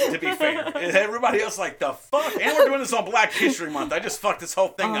black, to be fair. Everybody else like, the fuck? And we're doing this on Black History Month. I just fucked this whole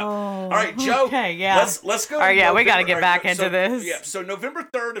thing up. All right, Joe. Okay, yeah. Let's go. All right, yeah, we got to get back into this. Yeah, so November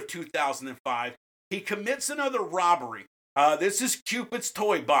 3rd of 2005, he commits another robbery. This is Cupid's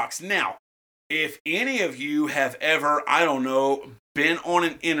Toy Box. Now, if any of you have ever, I don't know, been on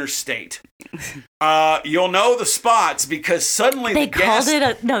an interstate, you'll know the spots because suddenly they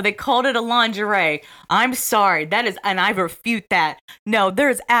called it a lingerie. I'm sorry, that is, and I refute that. No,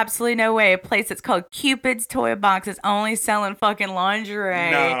 there's absolutely no way a place that's called Cupid's Toy Box is only selling fucking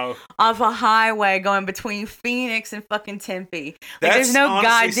lingerie off a highway going between Phoenix and fucking Tempe. Like, there's no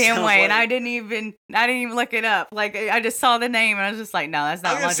goddamn way, and I didn't even look it up. Like, I just saw the name and I was just like, no, that's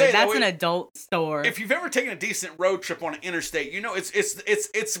not lingerie. That's an adult store. If you've ever taken a decent road trip on an interstate,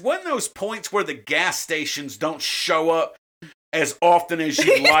 it's one of those points where the gas stations don't show up as often as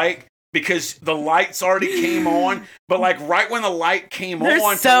you'd like. because the lights already came on. But like right when the light came on,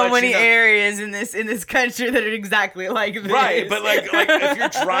 there's so many areas in this country that are exactly like this. Right, but like if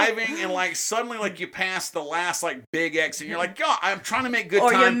you're driving and like suddenly like you pass the last like big exit, and you're like, God, I'm trying to make good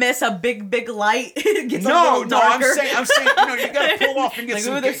time. Or you miss a big light. It gets no, I'm saying, you gotta pull off and get like,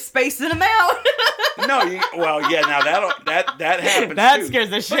 some. They're spacing them out. No, now that happens. That too. scares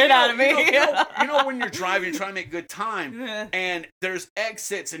the shit out of me. You know when you're driving, you're trying to make good time, and there's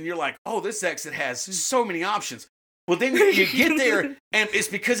exits, and you're like, oh, this exit has so many options. Well, then you get there, and it's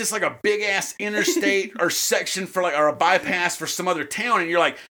because it's like a big ass interstate or section or a bypass for some other town, and you're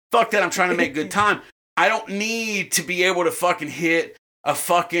like, fuck that, I'm trying to make good time. I don't need to be able to fucking hit a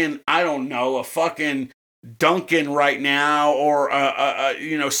fucking, I don't know, a fucking Dunkin' right now, or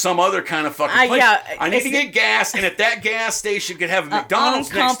some other kind of fucking place. I need to get gas, and if that gas station could have a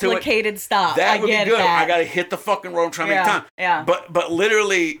McDonald's next to it, uncomplicated stop. That would be good. I gotta hit the fucking road and try to make time. Yeah. But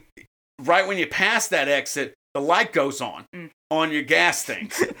literally, right when you pass that exit, the light goes on your gas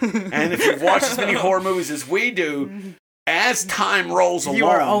things. And if you've watched as many horror movies as we do, as time rolls along, you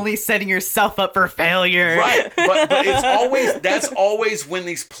are only setting yourself up for failure. Right, but that's always when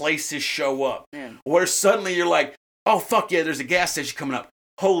these places show up, where suddenly you're like, oh fuck yeah, there's a gas station coming up.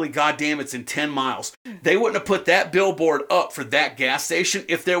 Holy goddamn, it's in 10 miles. They wouldn't have put that billboard up for that gas station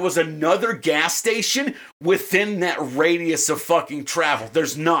if there was another gas station within that radius of fucking travel.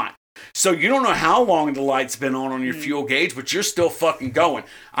 There's not. So you don't know how long the light's been on your fuel gauge, but you're still fucking going.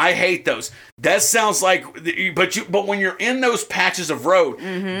 I hate those. That sounds like, but when you're in those patches of road,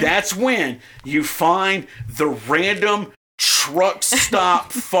 that's when you find the random truck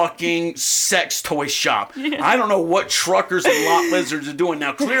stop fucking sex toy shop. Yeah. I don't know what truckers and lot lizards are doing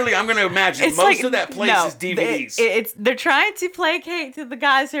now. Clearly, I'm going to imagine most of that place is DVDs. They're trying to placate to the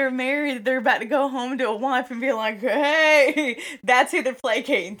guys who are married. They're about to go home to a wife and be like, hey, that's who they're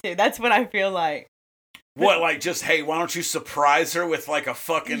placating to. That's what I feel like. What, like just, hey, why don't you surprise her with like a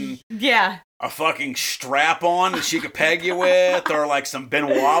fucking... Yeah. A fucking strap on that she could peg you with, or like some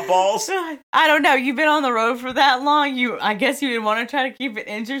Benoit balls. I don't know. You've been on the road for that long. I guess you would want to try to keep it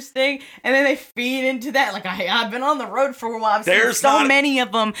interesting, and then they feed into that. Like I've been on the road for a while. I've seen so many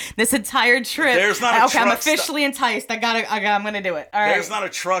of them this entire trip. There's not. Okay, I'm officially enticed. I'm gonna do it. All right. There's not a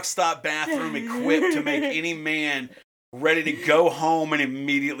truck stop bathroom equipped to make any man ready to go home and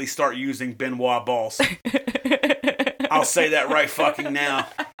immediately start using Benoit balls. I'll say that right fucking now.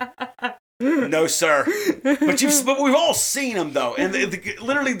 No, sir. But we've all seen them, though. And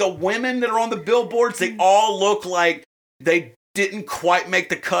literally the women that are on the billboards, they all look like they didn't quite make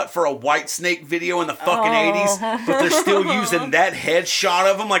the cut for a Whitesnake video in the fucking 80s, but they're still using that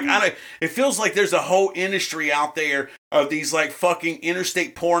headshot of them. Like, it feels like there's a whole industry out there of these, like, fucking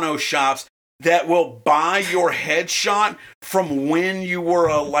interstate porno shops that will buy your headshot from when you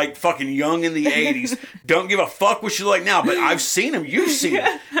were like fucking young in the 80s. Don't give a fuck what you like now, but I've seen them. You've seen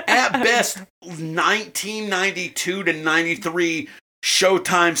them. At best, 1992 to 93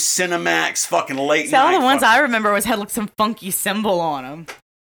 Showtime Cinemax fucking late night. All the ones I remember had like some funky symbol on them.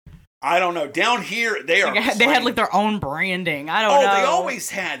 I don't know. Down here, they had like their own branding. I don't know. Oh, they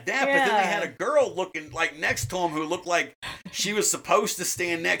always had that, but then they had a girl looking like next to them who looked like she was supposed to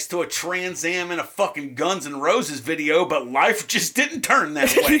stand next to a Trans Am in a fucking Guns N' Roses video, but life just didn't turn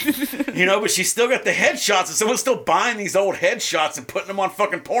that way. But she still got the headshots, and someone's still buying these old headshots and putting them on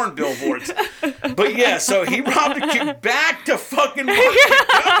fucking porn billboards. But yeah, so he robbed a kid back to fucking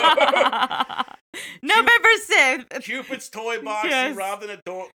November 6th. Cupid's Toy Box. Yes. He robbed an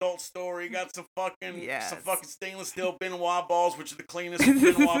adult store. He got some fucking stainless steel Benoit balls, which are the cleanest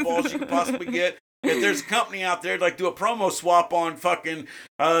Benoit balls you could possibly get. If there's a company out there like do a promo swap on fucking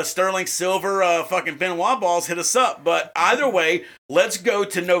sterling silver fucking Benoit balls, hit us up. But either way, let's go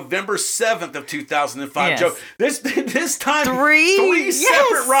to November 7th of 2005. Yes. Joe, this time three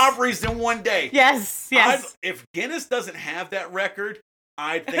separate robberies in one day. Yes. If Guinness doesn't have that record,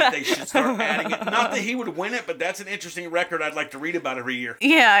 I think they should start adding it. Not that he would win it, but that's an interesting record I'd like to read about every year.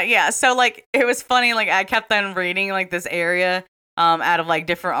 Yeah. So, like, it was funny. Like, I kept on reading, like, this area out of, like,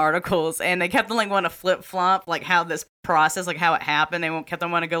 different articles. And they kept on, like, wanting to flip-flop, like, how this process, like, how it happened. They kept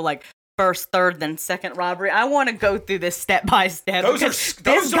on wanting to go, like, first, third, then second robbery. I want to go through this step by step. This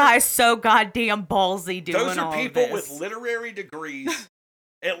guy's so goddamn ballsy doing all this. Those are people with literary degrees,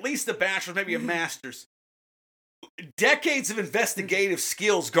 at least a bachelor's, maybe a master's. Decades of investigative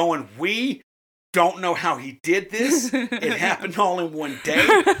skills going, we don't know how he did this. It happened all in one day.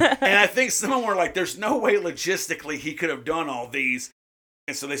 And I think some were like, there's no way logistically he could have done all these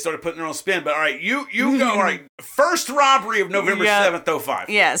And so they started putting their own spin. But all right, you go. All right, first robbery of November 7th, 05.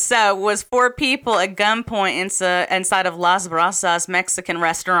 Yeah, so it was 4 people at gunpoint inside of Las Brasas Mexican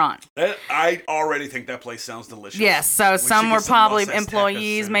restaurant. I already think that place sounds delicious. Yes, so some were probably Los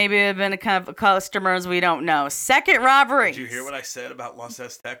employees, Aztecas maybe have been a kind of customers, we don't know. Second robbery. Did you hear what I said about Los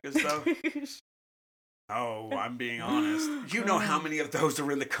Aztecas, though? Oh, I'm being honest. You know how many of those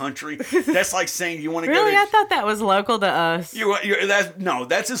are in the country? That's like saying you want to go to... Really? I thought that was local to us.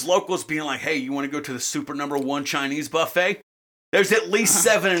 That's as local as being like, hey, you want to go to the Super #1 Chinese buffet? There's at least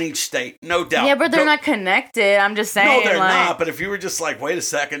 7 in each state, no doubt. Yeah, but they're not connected. I'm just saying. No, they're not. But if you were just like, wait a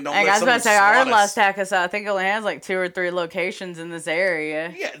second, don't let I was about to say, our Las Tacos, I think only has like 2 or 3 locations in this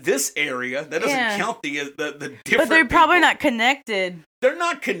area. Yeah, this area. That doesn't count the different But they're probably people. not connected. They're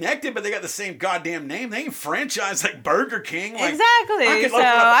not connected, but they got the same goddamn name. They ain't franchised like Burger King. Like, exactly. I could open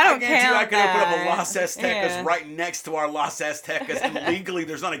up a Las Aztecas right next to our Las Aztecas, and legally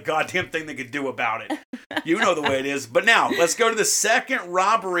there's not a goddamn thing they could do about it. You know the way it is. But now, let's go to the second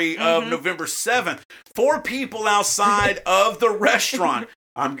robbery of November 7th. 4 people outside of the restaurant.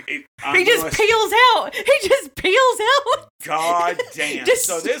 He just peels out. God damn. Just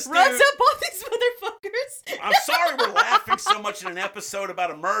so this runs dude, up on these motherfuckers. I'm sorry we're laughing so much in an episode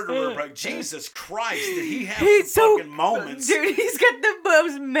about a murderer, but Jesus Christ, did he have some fucking moments. Dude, he's got the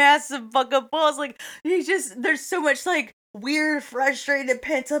most massive fucking balls. Like, there's so much, like, weird, frustrated,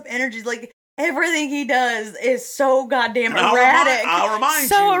 pent-up energy. Like, everything he does is so goddamn erratic. I'll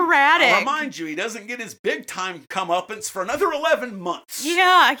remind you, he doesn't get his big time comeuppance for another 11 months.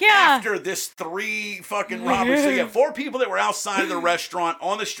 Yeah. After this 3 fucking robberies. So you have 4 people that were outside of the restaurant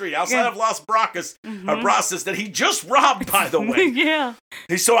on the street, outside of Las Brasas, that he just robbed, by the way. Yeah.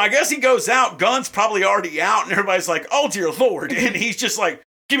 So I guess he goes out, gun's probably already out, and everybody's like, oh dear Lord. And he's just like,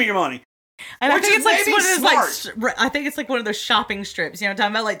 give me your money. And I think it's like one of those I think it's like one of those shopping strips. You know what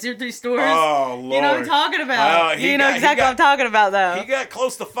I'm talking about? Like 2 or 3 stores. Oh Lord! You know what I'm talking about? You know exactly what I'm talking about, though. He got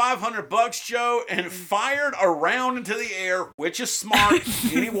close to $500, Joe, and fired a round into the air, which is smart.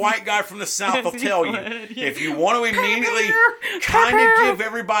 Any white guy from the South will tell you. If you want to immediately kind of give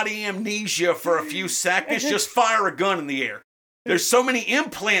everybody amnesia for a few seconds, just fire a gun in the air. There's so many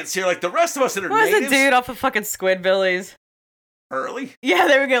implants here, like the rest of us that are natives. What was the dude off of fucking Squidbillies? Early? Yeah,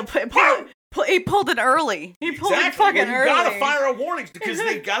 there we go. He pulled it early. He pulled it fucking early. You gotta fire a warning because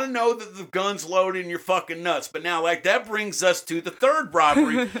they gotta know that the gun's loaded and you're fucking nuts. But now, like, that brings us to the third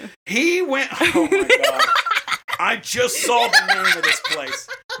robbery. He went, oh my God. I just saw the name of this place.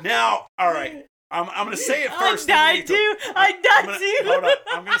 Now, all right. I'm gonna say it first. I died too. Hold up.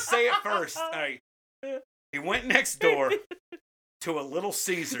 I'm gonna say it first. All right. He went next door to a Little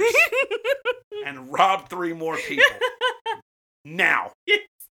Caesars and robbed 3 more people. Now,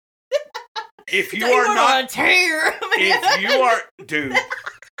 if you are not, if you are, dude,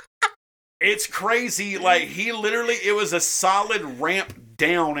 it's crazy. Like, it was a solid ramp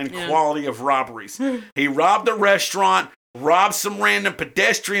down in quality of robberies. He robbed the restaurant, robbed some random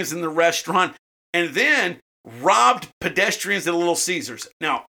pedestrians in the restaurant, and then robbed pedestrians at Little Caesars.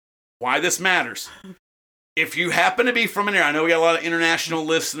 Now, why this matters? If you happen to be from an area, I know we got a lot of international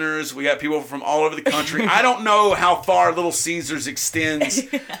listeners. We got people from all over the country. I don't know how far Little Caesars extends.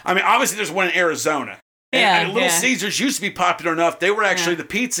 I mean, obviously there's one in Arizona. And Little Caesars used to be popular enough. They were actually the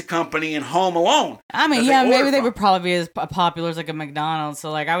pizza company in Home Alone. I mean, maybe they would probably be as popular as like a McDonald's.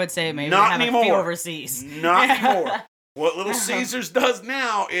 So, like, I would say maybe not have anymore. A few overseas. Not anymore. What Little Caesars does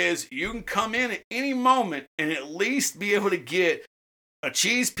now is you can come in at any moment and at least be able to get a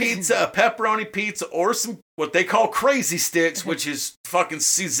cheese pizza, a pepperoni pizza, or some what they call crazy sticks, which is fucking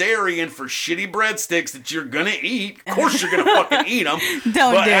Caesarean for shitty breadsticks that you're gonna eat. Of course you're gonna fucking eat them.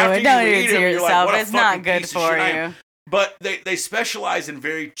 Don't do it to yourself. It's not good for you. But they specialize in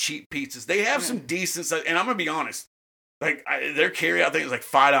very cheap pizzas. They have some decent, and I'm gonna be honest, like their carryout thing is like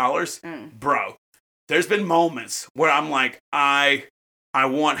 $5. Bro, there's been moments where I'm like, I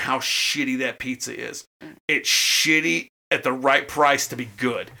want how shitty that pizza is. It's shitty at the right price to be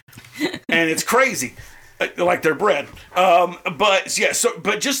good. And it's crazy. Like their bread. But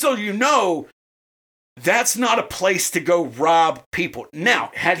just so you know, that's not a place to go rob people.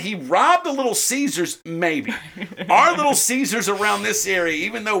 Now, had he robbed the Little Caesars, maybe. Our Little Caesars around this area,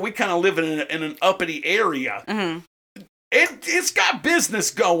 even though we kind of live in an uppity area, it's got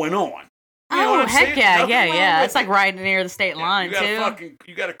business going on. You know what I'm heck saying? yeah. It's like right near the state line,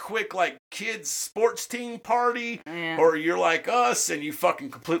 you got a quick, like, kids sports team party, or you're like us, and you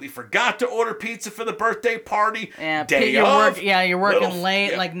fucking completely forgot to order pizza for the birthday party. Yeah, day of. You're working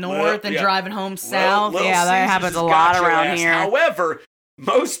late, like north, and driving home south. Little that happens a lot around here. However,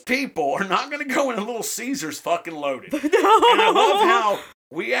 most people are not going to go into Little Caesars fucking loaded. And I love how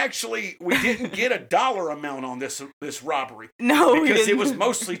we didn't get a dollar amount on this robbery. No, because it was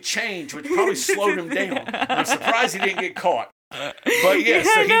mostly change, which probably slowed him down. I'm surprised he didn't get caught. But yeah,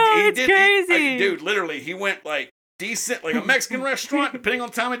 so he did. Crazy. Dude, literally, he went like decent, like a Mexican restaurant, depending on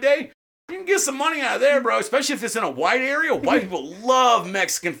the time of day. You can get some money out of there, bro. Especially if it's in a white area. White people love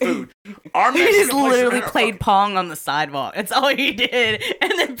Mexican food. Our Mexican he just literally places played Pong on the sidewalk. That's all he did,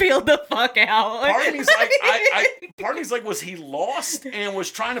 and then peeled the fuck out. Part of me's like, was he lost and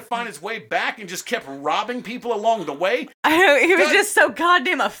was trying to find his way back and just kept robbing people along the way? I know, he was just so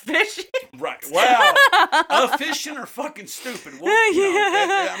goddamn efficient. Right. Wow. Efficient or fucking stupid. Well,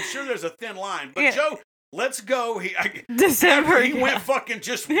 I'm sure there's a thin line. But Joe, let's go. December. He went fucking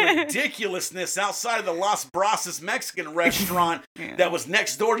just ridiculousness outside of the Las Brasas Mexican restaurant that was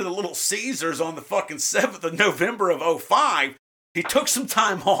next door to the Little Caesars on the fucking 7th of November of 2005. He took some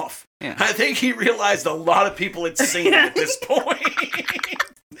time off. Yeah. I think he realized a lot of people had seen him at this point.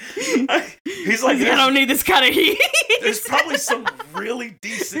 He's like, I don't need this kind of heat. There's probably some really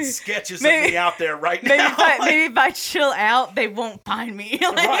decent sketches of me out there right now. Maybe if I chill out, they won't find me.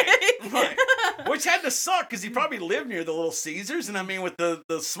 Right. Which had to suck because he probably lived near the Little Caesars. And I mean, with the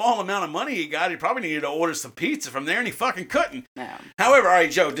small amount of money he got, he probably needed to order some pizza from there, and he fucking couldn't. No. However, all right,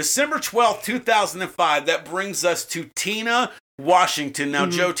 Joe, December 12th, 2005, that brings us to Tina Washington. Now,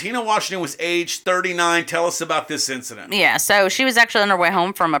 Joe, Tina Washington was age 39. Tell us about this incident. Yeah, so she was actually on her way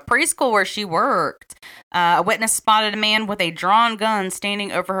home from a preschool where she worked. A witness spotted a man with a drawn gun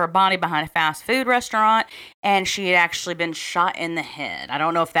standing over her body behind a fast food restaurant, and she had actually been shot in the head. I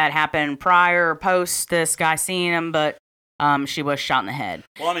don't know if that happened prior or post this guy seeing him, but she was shot in the head.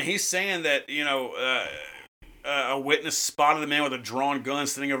 Well, I mean, he's saying that, a witness spotted a man with a drawn gun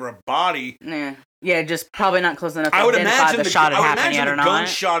standing over a body. Yeah, just probably not close enough to identify the shot had happened yet or not. The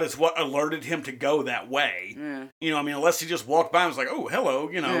gunshot is what alerted him to go that way. Yeah. I mean, unless he just walked by and was like, oh, hello,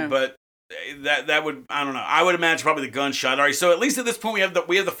 but that would, I don't know. I would imagine probably the gunshot. All right, so at least at this point we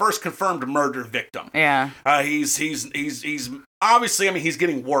have the first confirmed murder victim. Yeah. He's obviously, I mean, he's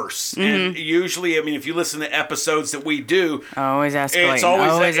getting worse. And usually, I mean, if you listen to episodes that we do, always escalating. It's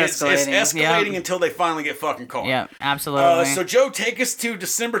always escalating. It's escalating until they finally get fucking caught. Yeah, absolutely. So Joe, take us to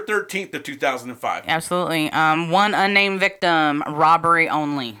December 13th of 2005. Absolutely. One unnamed victim, robbery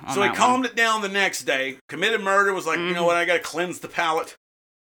only. So he calmed it down the next day. Committed murder, was like, you know what, I got to cleanse the palate.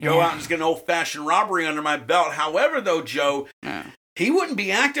 Go out and just get an old-fashioned robbery under my belt. However, though, Joe, he wouldn't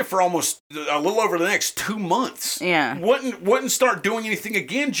be active for almost a little over the next 2 months. Yeah. Wouldn't start doing anything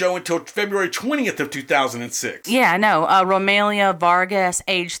again, Joe, until February 20th of 2006. Yeah, no. Romelia Vargas,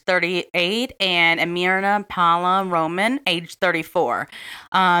 age 38, and Emirna Pala Roman, age 34.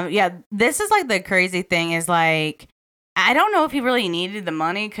 This is like the crazy thing is like, I don't know if he really needed the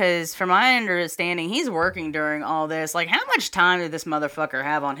money because, from my understanding, he's working during all this. Like, how much time did this motherfucker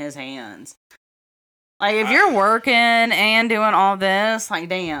have on his hands? Like, if you're working and doing all this, like,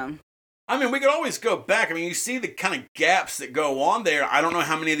 damn. I mean, we could always go back. I mean, you see the kind of gaps that go on there. I don't know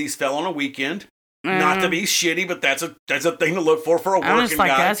how many of these fell on a weekend. Not to be shitty, but that's a thing to look for a working guy. I'm just like,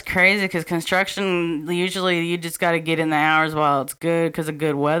 that's crazy because construction, usually you just got to get in the hours while it's good because of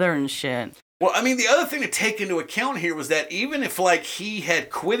good weather and shit. Well, I mean, the other thing to take into account here was that even if, like, he had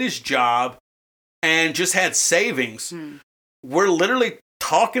quit his job and just had savings, we're literally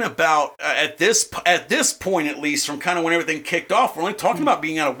talking about, at this point at least, from kind of when everything kicked off, we're only talking about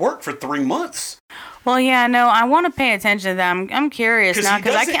being out of work for 3 months. Well, yeah, no, I want to pay attention to that. I'm curious now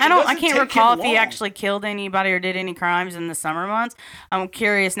because I can't recall if he actually killed anybody or did any crimes in the summer months. I'm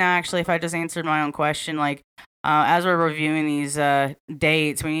curious now, actually, if I just answered my own question, like. As we're reviewing these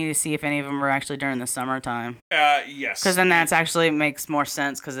dates, we need to see if any of them were actually during the summertime. Yes. Because then that's actually makes more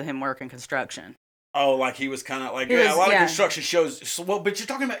sense because of him working construction. Oh, like he was kind of like a lot of construction shows. Well, but you're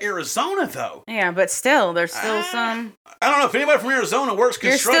talking about Arizona, though. Yeah, but still, there's still some. I don't know if anybody from Arizona works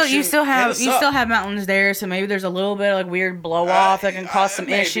construction. You still have mountains there, so maybe there's a little bit of like weird blow off that can cause some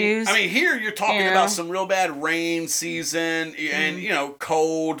issues. I mean, here you're talking about some real bad rain season and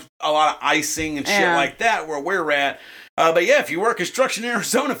cold, a lot of icing and shit like that where we're at. But yeah, if you work construction in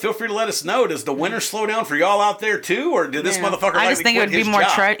Arizona, feel free to let us know. Does the winter slow down for y'all out there too, or did this motherfucker? I just think it would be more.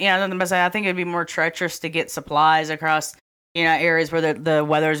 I think it'd be more treacherous to get supplies across, areas where the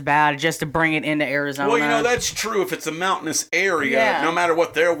weather's bad, just to bring it into Arizona. Well, that's true. If it's a mountainous area, no matter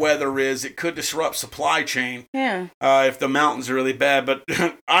what their weather is, it could disrupt supply chain. Yeah. If the mountains are really bad, but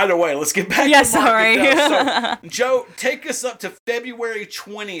either way, let's get back. Yeah, to sorry. So, Joe, take us up to February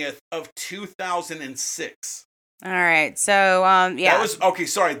 20th of 2006. All right. So, yeah. That was okay.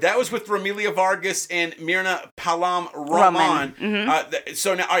 Sorry, that was with Romelia Vargas and Mirna Palam Roman.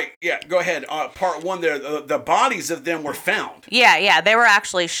 So now, all right, yeah, go ahead. Part one there. The bodies of them were found. Yeah. They were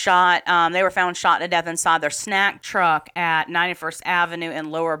actually shot. They were found shot to death inside their snack truck at 91st Avenue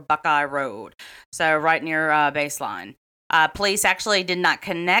and Lower Buckeye Road. So right near Baseline. Police actually did not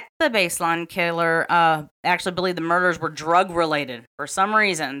connect the Baseline killer. Actually believe the murders were drug related for some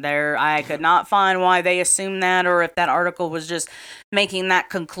reason. I could not find why they assumed that, or if that article was just making that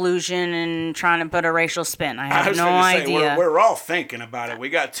conclusion and trying to put a racial spin. I have no idea. We're all thinking about it. We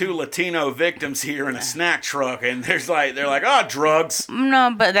got 2 Latino victims here in a snack truck, and they're like, drugs.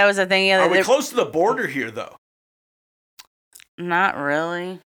 No, but that was the thing. Are we close to the border here, though? Not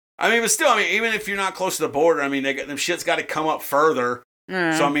really. I mean, but still, even if you're not close to the border, them shit's got to come up further.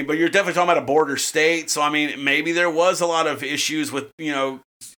 Mm. So, but you're definitely talking about a border state. So, maybe there was a lot of issues with,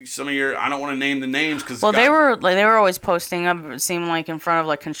 some of your, I don't want to name the names because. Well, they were always posting up, it seemed like, in front of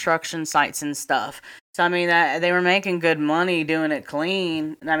like construction sites and stuff. So, that they were making good money doing it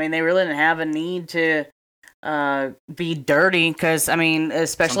clean. They really didn't have a need to be dirty because,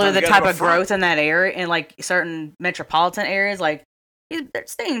 especially the type of growth in that area, in like certain metropolitan areas, like, they're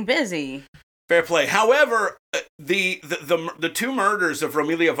staying busy. Fair play. However, the 2 murders of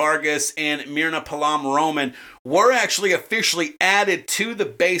Romelia Vargas and Mirna Palam Roman were actually officially added to the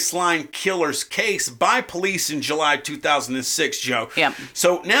Baseline Killers case by police in July 2006, Joe. Yeah.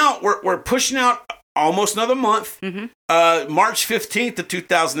 So now we're pushing out almost another month. Mm-hmm. March 15th of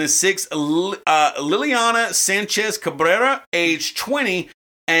 2006, Liliana Sanchez Cabrera, age 20,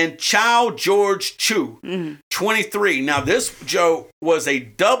 and Chow George Chu, 23. Now, this, Joe, was a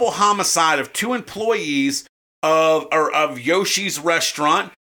double homicide of 2 employees of Yoshi's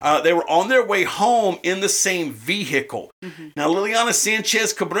restaurant. They were on their way home in the same vehicle. Mm-hmm. Now, Liliana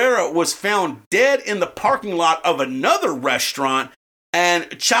Sanchez Cabrera was found dead in the parking lot of another restaurant,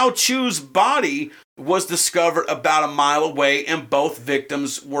 and Chow Chu's body was discovered about a mile away, and both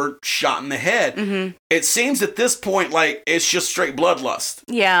victims were shot in the head. Mm-hmm. It seems at this point like it's just straight bloodlust.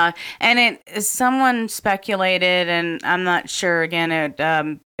 Yeah, and someone speculated, and I'm not sure again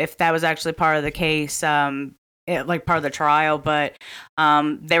if that was actually part of the case, like part of the trial, but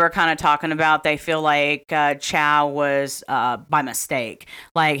they were kind of talking about they feel like Chow was by mistake,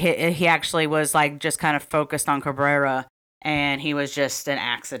 like he actually was like just kind of focused on Cabrera, and he was just an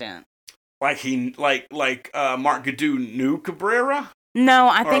accident. Like Mark Gaddu knew Cabrera? No,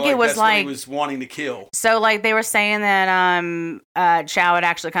 I think it was that's like what he was wanting to kill. So like they were saying that Chow had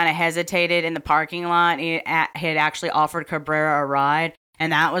actually kind of hesitated in the parking lot. He had actually offered Cabrera a ride,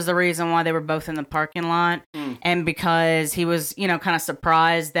 and that was the reason why they were both in the parking lot. And because he was, kind of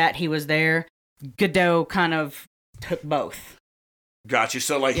surprised that he was there, Gaddu kind of took both. Gotcha.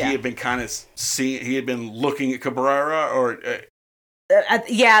 So he had been he had been looking at Cabrera, or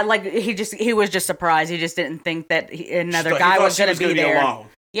like he was just surprised. He just didn't think that another guy was going to be there. Alone.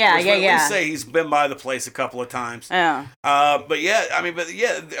 Yeah. We say he's been by the place a couple of times. Yeah.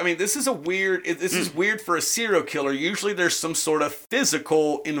 This is weird. This is weird for a serial killer. Usually, there's some sort of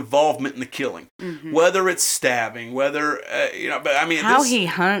physical involvement in the killing, whether it's stabbing, whether how he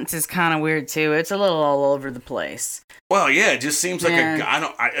hunts is kind of weird too. It's a little all over the place. Well, yeah, it just seems like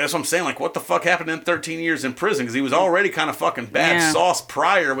that's what I'm saying. Like, what the fuck happened in 13 years in prison? Because he was already kind of fucking bad sauce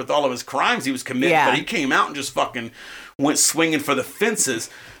prior with all of his crimes he was committing. Yeah. But he came out and just fucking went swinging for the fences.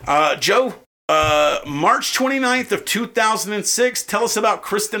 Joe, March 29th of 2006, tell us about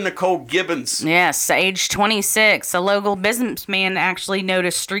Kristen Nicole Gibbons. Yes, age 26. A local businessman actually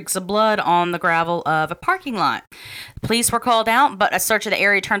noticed streaks of blood on the gravel of a parking lot. Police were called out, but a search of the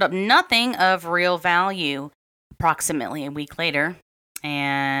area turned up nothing of real value. Approximately a week later,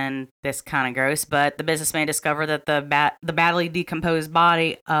 and this kind of gross, but the businessman discovered that the badly decomposed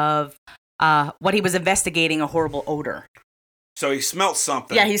body of what he was investigating a horrible odor. So he smelled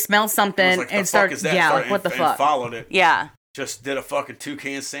something. Yeah, he smelled something and started. What the fuck? And followed it. Yeah. Just did a fucking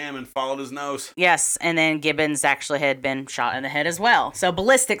toucan salmon, followed his nose. Yes, and then Gibbons actually had been shot in the head as well. So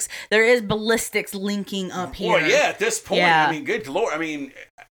ballistics, there is ballistics linking up here. Well, yeah, at this point, good lord.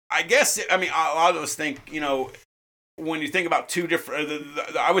 I guess, a lot of us think, when you think about 2 different,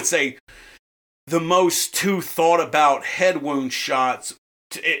 I would say the most 2 thought about head wound shots,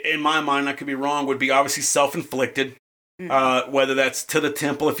 in my mind, I could be wrong, would be obviously self-inflicted. Whether that's to the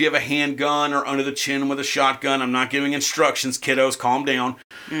temple if you have a handgun, or under the chin with a shotgun. I'm not giving instructions, kiddos. Calm down.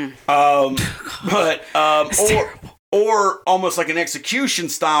 Or almost like an execution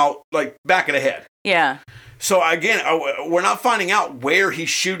style, like back of the head. Yeah. So again, we're not finding out where he's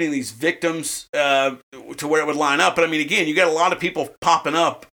shooting these victims to where it would line up. But again, you got a lot of people popping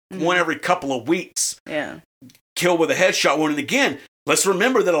up one every couple of weeks. Yeah. killed with a headshot wound. And again, let's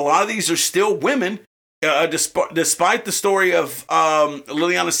remember that a lot of these are still women. Despite the story of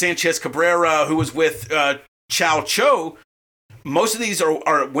Liliana Sanchez Cabrera, who was with Chow Cho, most of these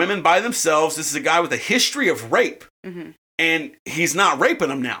are women by themselves. This is a guy with a history of rape, and he's not raping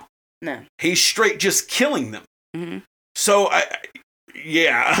them now. No, he's straight just killing them. So,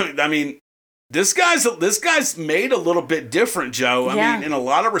 I mean, this guy's made a little bit different, Joe. I mean, in a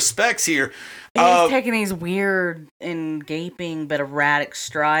lot of respects here. He's taking these weird and gaping but erratic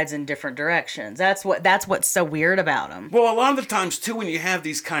strides in different directions. That's what's so weird about him. Well, a lot of the times too, when you have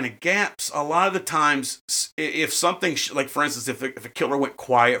these kind of gaps, a lot of the times, if something like, for instance, if a killer went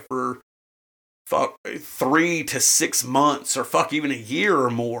quiet for 3 to 6 months or even a year or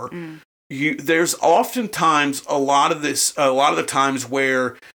more, there's oftentimes a lot of the times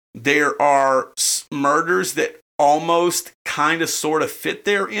where there are murders that almost kind of sort of fit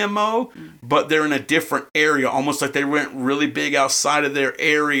their MO, but they're in a different area, almost like they went really big outside of their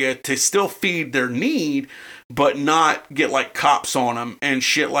area to still feed their need, but not get like cops on them and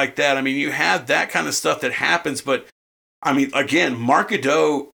shit like that. I mean, you have that kind of stuff that happens, but I mean, again, Mark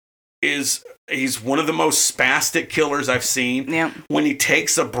Godeau he's one of the most spastic killers I've seen. Yep. When he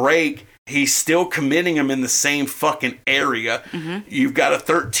takes a break, he's still committing them in the same fucking area. You've got a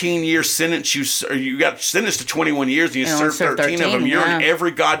 13-year sentence. You got sentenced to 21 years and you served 13 of them. You're in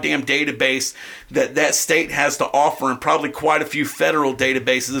every goddamn database that state has to offer, and probably quite a few federal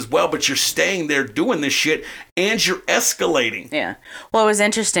databases as well. But you're staying there doing this shit, and you're escalating. Yeah. Well, it was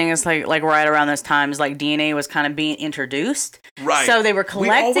interesting. It's like right around those times, like DNA was kind of being introduced. Right. So they were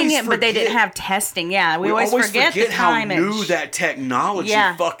collecting it, but they didn't have testing. Yeah. We always forget the how new that technology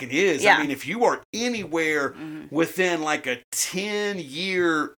fucking is. Yeah. I mean, if you are anywhere within like a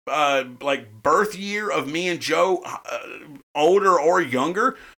 10-year, like birth year of me and Joe, older or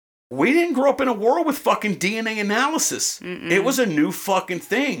younger, we didn't grow up in a world with fucking DNA analysis. It was a new fucking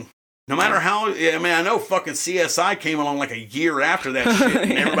thing. No matter how, I mean, I know fucking CSI came along like a year after that shit,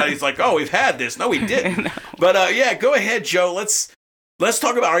 and everybody's like, "Oh, we've had this." No, we didn't. No. But yeah, go ahead, Joe. Let's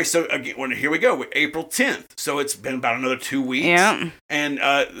talk about. All right, so again, here we go. April 10th. So it's been about another 2 weeks. Yeah. And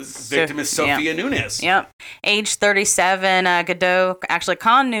the victim is Sophia Nunez. Yep. Age 37. Godeau actually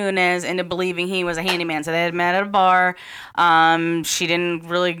conned Nunez into believing he was a handyman. So they had met at a bar. She didn't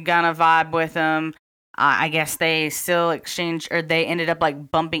really kind of vibe with him. I guess they still exchanged, or they ended up like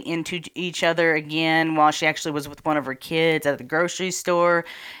bumping into each other again while she actually was with one of her kids at the grocery store.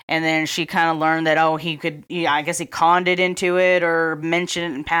 And then she kind of learned that, I guess he conned it into it or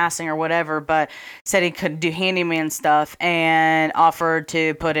mentioned it in passing or whatever, but said he could do handyman stuff and offered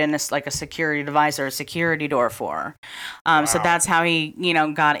to put in a security device or a security door for her. Wow. So that's how he,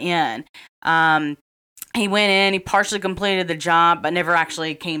 got in. He went in, he partially completed the job, but never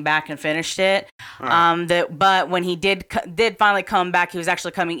actually came back and finished it. Right. But when he did finally come back, he was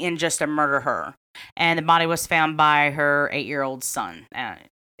actually coming in just to murder her. And the body was found by her 8-year-old son. Yeah.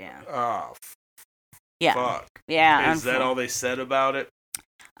 Oh, yeah. Fuck. Yeah. Is that all they said about it?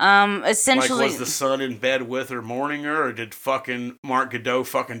 Essentially. Like, was the son in bed with her mourning her, or did fucking Mark Godeau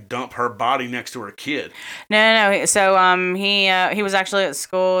fucking dump her body next to her kid? No. So, he was actually at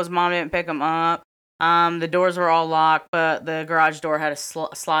school. His mom didn't pick him up. The doors were all locked, but the garage door had a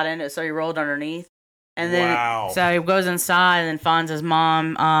slot in it, so he rolled underneath. And then, so he goes inside and then finds his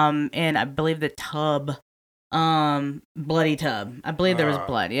mom, in, I believe, the tub, bloody tub. I believe there was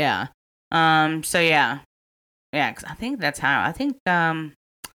blood, yeah. So yeah. Yeah, 'cause I think that's how,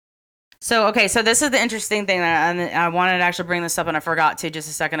 so this is the interesting thing that I wanted to actually bring this up and I forgot to just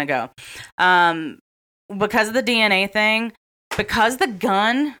a second ago. Because of the DNA thing, because the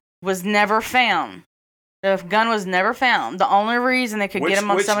gun was never found. The gun was never found. The only reason they could get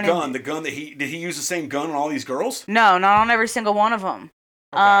him on somebody... Which gun? The gun that did he use the same gun on all these girls? No, not on every single one of them.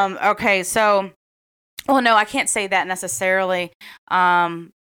 Okay. So, well, no, I can't say that necessarily.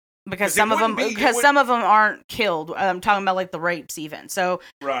 Because some of them aren't killed. I'm talking about like the rapes even. So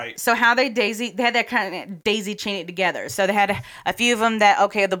right. So how they had that kind of daisy chain it together. So they had a few of them that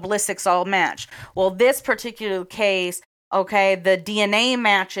the ballistics all match. Well, this particular case, the DNA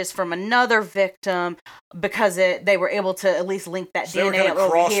matches from another victim because they were able to at least link that DNA they were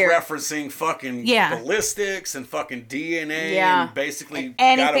over here. Cross-referencing fucking ballistics and fucking DNA and basically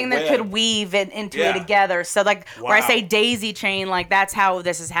anything that could weave it into it together. So where I say daisy chain, that's how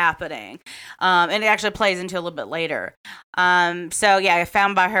this is happening. And it actually plays into a little bit later. Found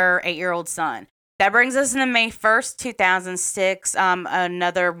by her 8-year-old son. That brings us into May 1st, 2006.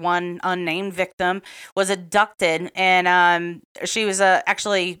 Another one unnamed victim was abducted, and she was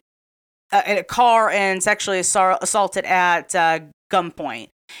actually in a car and sexually assaulted at gunpoint.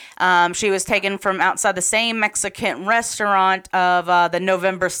 She was taken from outside the same Mexican restaurant of the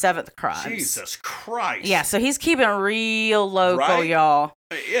November 7th crimes. Jesus Christ. Yeah, so he's keeping it real local, Right? y'all.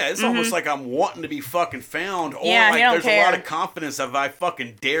 Yeah, it's almost like I'm wanting to be fucking found, or Yeah, he like don't there's care. a lot of confidence of I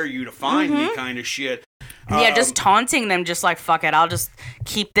fucking dare you to find me kind of shit. Yeah, just taunting them, just like, fuck it, I'll just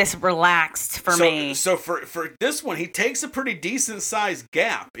keep this relaxed for me. So for this one, he takes a pretty decent sized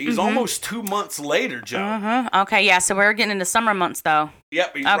gap. He's almost 2 months later, Joe. Okay, yeah, so we're getting into summer months, though.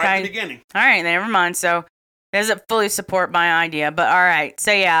 Yep, he's right at the beginning. All right, never mind. So doesn't fully support my idea, but all right.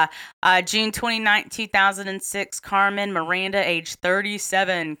 So yeah, June 29th, 2006, Carmen Miranda, age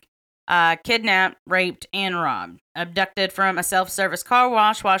 37, kidnapped, raped, and robbed. Abducted from a self-service car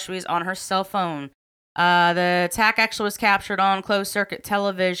wash while she was on her cell phone. The attack actually was captured on closed-circuit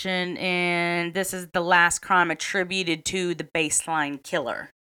television, and this is the last crime attributed to the baseline killer.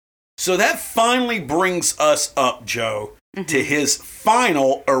 So that finally brings us up, Joe, to his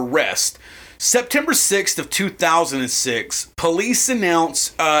final arrest. September 6th of 2006, police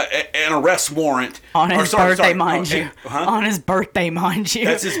announce an arrest warrant. On his birthday, mind you. On his birthday, mind you.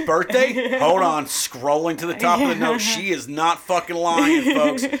 That's his birthday? Hold on. Scrolling to the top of the note. She is not fucking lying,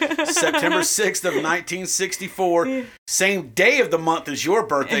 folks. September 6th of 1964. Same day of the month as your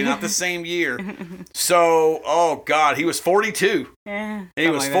birthday, not the same year. So, oh, God. He was 42. Yeah, he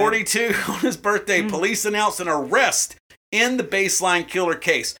was 42 on his birthday. Police announced an arrest in the baseline killer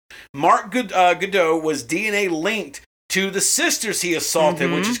case. Mark Godot was DNA linked to the sisters he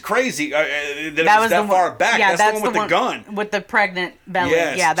assaulted, which is crazy. That it was that far back. Yeah, that's the one with the gun. With the pregnant belly.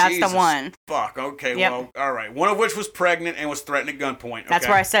 Yes, yeah, that's Jesus. the one. Fuck, okay, Yep. well, all right. One of which was pregnant and was threatened at gunpoint. That's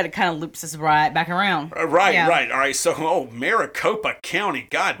okay. where I said it kind of loops us right back around. Right, Yeah. right. All right, so, Maricopa County.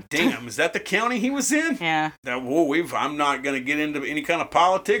 God damn, is that the county he was in? Yeah. I'm not going to get into any kind of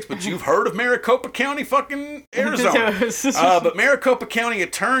politics, but you've heard of Maricopa County, fucking Arizona. But Maricopa County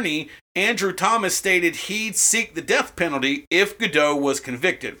attorney Andrew Thomas stated he'd seek the death penalty if Godot was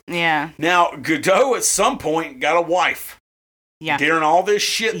convicted. Yeah. Now, Godot at some point got a wife. Yeah. During all this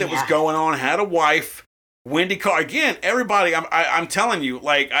shit that was going on, had a wife. Wendy Carr. Again, everybody, I'm telling you,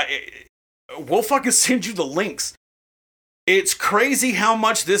 like, we'll fucking send you the links. It's crazy how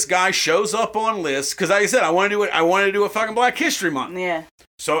much this guy shows up on lists. Because like I said, I want to do a fucking Black History Month. Yeah.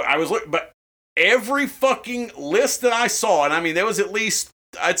 So I was looking, but every fucking list that I saw, and I mean, there was at least,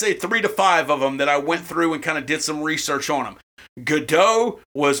 I'd say 3 to 5 of them that I went through and kind of did some research on them. Godot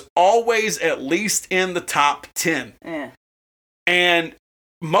was always at least in the top 10. Yeah. And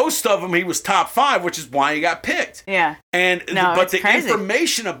most of them he was top 5, which is why he got picked. Yeah. And but the crazy.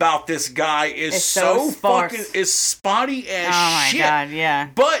 information about this guy is It's so sparse. fucking is spotty as Oh my shit. God, yeah.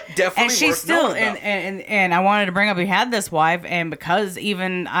 But definitely And she's worth still, knowing about. and I wanted to bring up, he had this wife, and because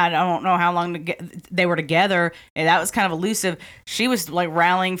even, I don't know how long they were together, and that was kind of elusive, she was like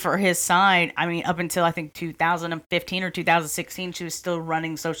rallying for his side. I mean, up until I think 2015 or 2016, she was still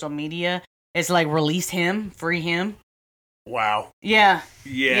running social media. It's like, release him, free him. Wow. Yeah.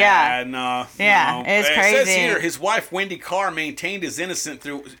 Yeah. No. It's crazy. It says here his wife Wendy Carr maintained his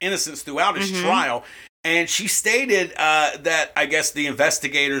innocence throughout his trial, and she stated that I guess the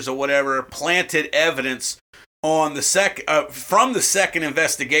investigators or whatever planted evidence on the from the second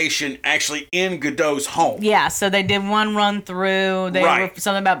investigation actually in Godot's home. Yeah, so they did one run through. They Right. were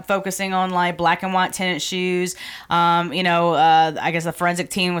something about focusing on like black and white tennis shoes. I guess the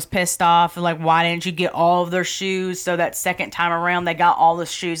forensic team was pissed off. Like, why didn't you get all of their shoes? So that second time around, they got all the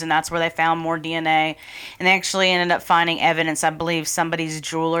shoes, and that's where they found more DNA. And they actually ended up finding evidence. I believe somebody's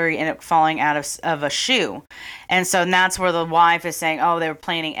jewelry ended up falling out of a shoe. And so that's where the wife is saying, oh, they were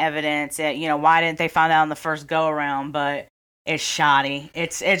planting evidence. Why didn't they find out on the first go around? But it's shoddy.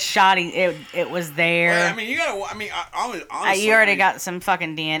 It's shoddy. It was there. Well, I mean, you gotta. I mean, honestly, You already got some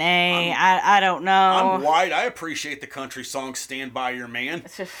fucking DNA. I don't know. I'm white. I appreciate the country song "Stand by Your Man,"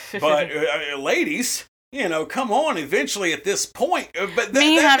 but ladies, come on. Eventually, at this point, but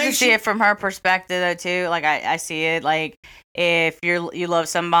you have to see it from her perspective, though, too. Like I see it. Like if you love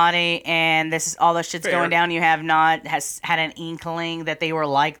somebody and this is all this shit's going down, you have not had an inkling that they were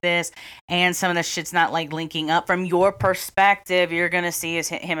like this, and some of the shit's not like linking up. From your perspective, you're gonna see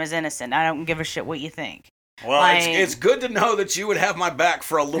him as innocent. I don't give a shit what you think. Well, it's good to know that you would have my back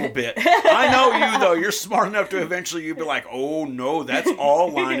for a little bit. I know you, though. You're smart enough to eventually you'd be like, oh, no, that's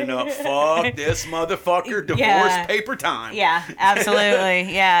all lining up. Fuck this motherfucker. Divorce paper time. Yeah,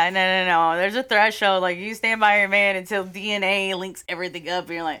 absolutely. Yeah, no. There's a threshold. Like, you stand by your man until DNA links everything up,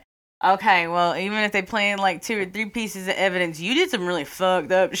 and you're like, Okay, well, even if they plan like 2 or 3 pieces of evidence, you did some really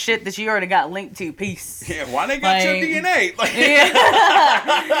fucked up shit that you already got linked to. Peace. Yeah, why they got your DNA? Like,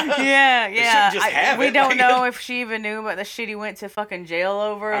 yeah. Just have we it. don't know if she even knew about the shit he went to fucking jail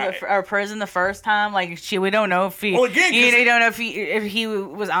over or prison the first time. Like, we don't know if he. Well, again, you don't know if he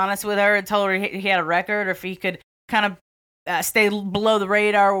was honest with her and told her he had a record, or if he could kind of stay below the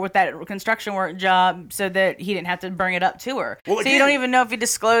radar with that construction work job so that he didn't have to bring it up to her. Well, again, so you don't even know if he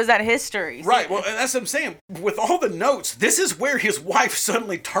disclosed that history. Right. Well, and that's what I'm saying. With all the notes, this is where his wife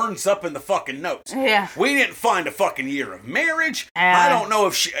suddenly turns up in the fucking notes. Yeah. We didn't find a fucking year of marriage. I don't know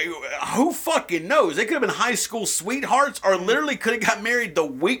if she... Who fucking knows? They could have been high school sweethearts or literally could have got married the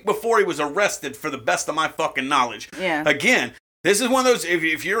week before he was arrested, for the best of my fucking knowledge. Yeah. Again... This is one of those,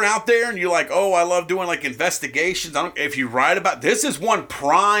 if you're out there and you're like, oh, I love doing like investigations. If you write about, this is one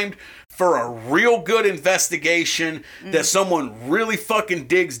primed for a real good investigation that someone really fucking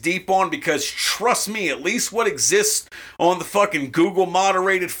digs deep on, because trust me, at least what exists on the fucking Google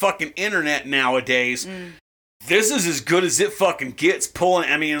moderated fucking internet nowadays, this is as good as it fucking gets pulling.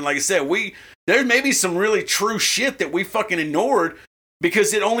 I mean, like I said, there may be some really true shit that we fucking ignored,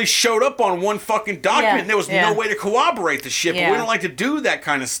 because it only showed up on one fucking document. And there was no way to corroborate the shit. But we don't like to do that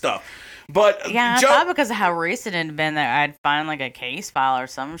kind of stuff. But I thought because of how recent it had been that I'd find like a case file or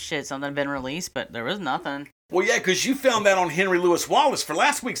some shit, something had been released, but there was nothing. Well, yeah, because you found that on Henry Louis Wallace for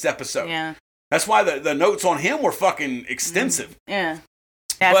last week's episode. Yeah. That's why the notes on him were fucking extensive. Yeah.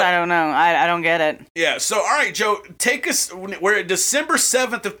 I don't know. I don't get it. Yeah. So, all right, Joe, take us. We're at December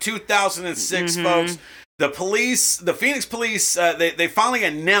 7th of 2006, folks. The Phoenix police, they finally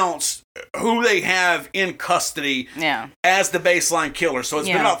announced who they have in custody as the baseline killer. So it's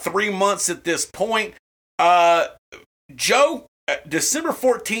been about 3 months at this point. Joe, December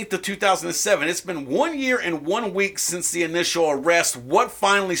 14th of 2007, it's been 1 year and 1 week since the initial arrest. What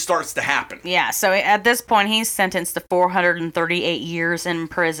finally starts to happen? Yeah, so at this point, he's sentenced to 438 years in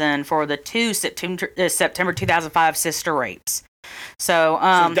prison for the 2 September 2005 sister rapes. So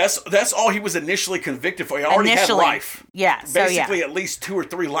that's all he was initially convicted for. He already had life. Yeah. Basically at least 2 or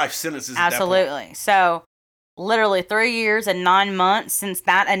 3 life sentences. Absolutely. At that point. So literally 3 years and 9 months since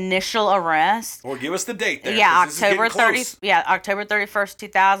that initial arrest. Well, give us the date there. Yeah, October 31st,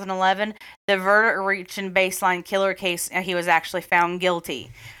 2011. The verdict reached in baseline killer case, and he was actually found guilty.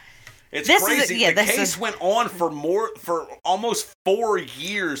 It's crazy. The case went on for almost 4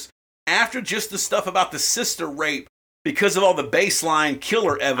 years after just the stuff about the sister rape. Because of all the baseline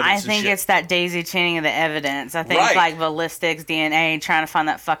killer evidence. I think it's that daisy chaining of the evidence. I think like ballistics, DNA, trying to find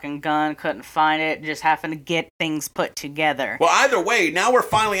that fucking gun, couldn't find it, just having to get things put together. Well, either way, now we're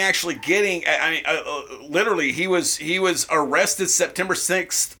finally actually getting. Literally, he was arrested September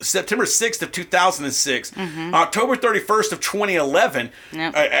 6th of 2006, October 31st of 2011.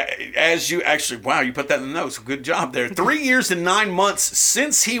 Yep. As you actually, wow, you put that in the notes. Good job there. 3 years and 9 months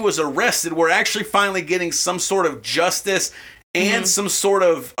since he was arrested, we're actually finally getting some sort of justice and some sort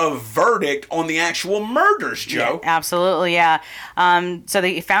of verdict on the actual murders, Joe. Yeah, absolutely, yeah. So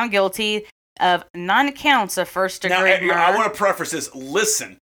they found guilty of 9 counts of first-degree murder. I want to preface this.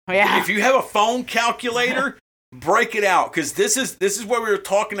 Listen, if you have a phone calculator, break it out, because this is where we were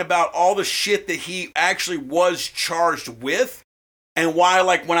talking about all the shit that he actually was charged with, and why,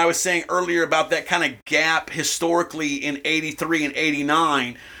 like when I was saying earlier about that kind of gap historically in 83 and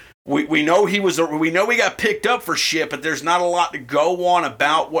 89. We know we got picked up for shit, but there's not a lot to go on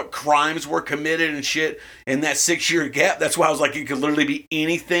about what crimes were committed and shit in that 6-year gap. That's why I was like, it could literally be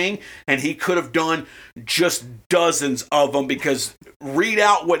anything, and he could have done just dozens of them, because read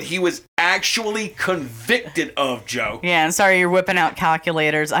out what he was actually convicted of, Joe. Yeah, and sorry you're whipping out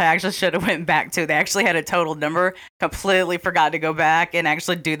calculators. I actually should have went back to. They actually had a total number. Completely forgot to go back and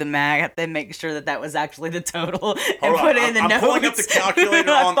actually do the math and make sure that was actually the total and put it in the notes. I'm pulling up the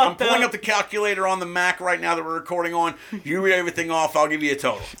calculator I'm pulling up the calculator on the Mac right now that we're recording on. You read everything off. I'll give you a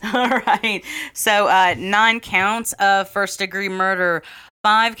total. All right. So 9 counts of first-degree murder,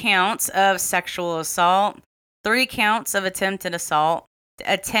 5 counts of sexual assault, 3 counts of attempted assault,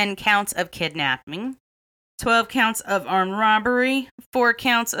 10 counts of kidnapping, 12 counts of armed robbery, 4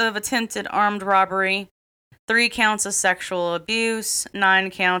 counts of attempted armed robbery, 3 counts of sexual abuse,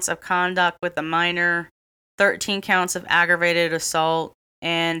 9 counts of conduct with a minor, 13 counts of aggravated assault,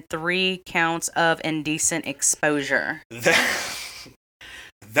 and 3 counts of indecent exposure.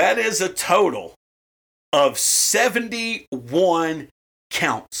 That is a total of 71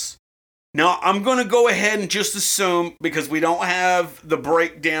 counts. Now, I'm going to go ahead and just assume, because we don't have the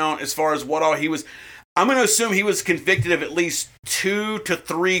breakdown as far as what all he was, I'm going to assume he was convicted of at least 2 to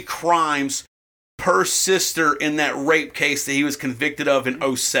 3 crimes per sister in that rape case that he was convicted of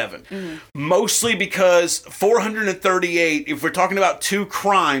in 07. Mostly because 438, if we're talking about 2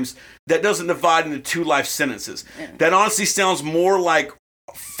 crimes, that doesn't divide into 2 life sentences. That honestly sounds more like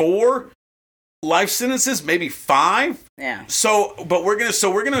 4 life sentences, maybe 5. Yeah. But we're gonna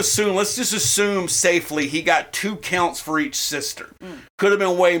assume, let's just assume safely he got 2 counts for each sister. Could have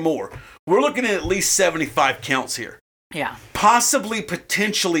been way more. We're looking at least 75 counts here. Yeah. Possibly,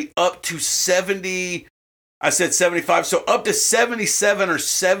 potentially up to 70. I said 75, so up to 77 or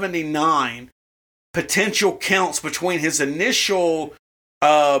 79 potential counts between his initial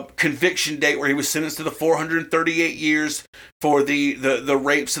conviction date, where he was sentenced to the 438 years for the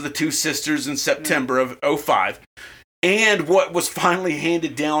rapes of the 2 sisters in September of 05, and what was finally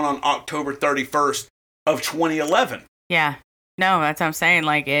handed down on October 31st of 2011. Yeah. No, that's what I'm saying.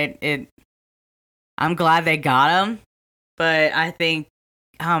 Like, I'm glad they got him, but I think,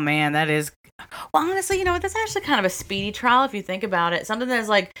 oh man, that is, well, honestly, that's actually kind of a speedy trial if you think about it. Something that's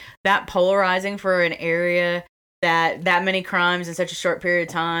like that polarizing for an area, that many crimes in such a short period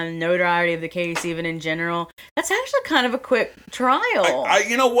of time, notoriety of the case even in general, that's actually kind of a quick trial.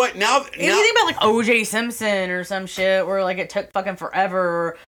 You know what? Now if you think about like O.J. Simpson or some shit where like it took fucking forever,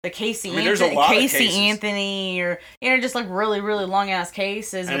 or the Casey Anthony, or just like really, really long ass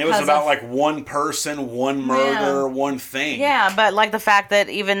cases. And it was about like one person, one murder, one thing. Yeah, but like the fact that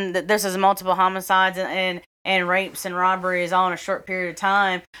even this is multiple homicides and rapes and robberies all in a short period of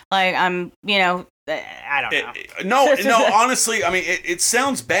time, like I don't know. No, honestly, I mean, it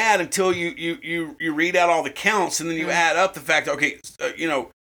sounds bad until you read out all the counts, and then you add up the fact that, okay,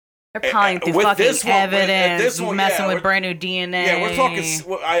 they're piling through fucking evidence, messing with brand new DNA. Yeah, we're talking,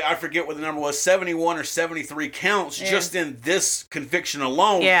 I forget what the number was, 71 or 73 counts just in this conviction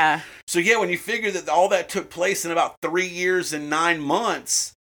alone. Yeah. So yeah, when you figure that all that took place in about 3 years and 9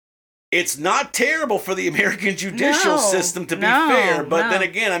 months, it's not terrible for the American judicial system, to be fair. But then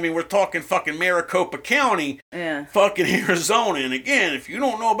again, I mean, we're talking fucking Maricopa County, fucking Arizona. And again, if you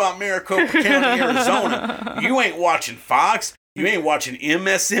don't know about Maricopa County, Arizona, you ain't watching Fox. You ain't watching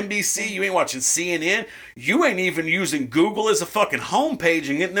MSNBC. You ain't watching CNN. You ain't even using Google as a fucking homepage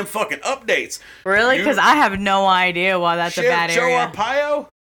and getting them fucking updates. Really? Because I have no idea why that's a bad area. Joe Arpaio?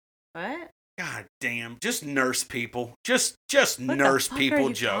 What? God damn. Just nurse people. Just nurse people, What are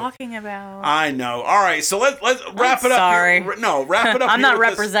you Joe. talking about? I know. All right, so let's wrap it up. Sorry. No, wrap it up. I'm not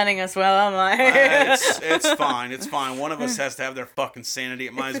representing us well, am I? It's fine. It's fine. One of us has to have their fucking sanity.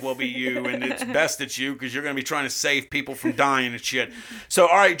 It might as well be you, and it's best it's you, because you're going to be trying to save people from dying and shit. So,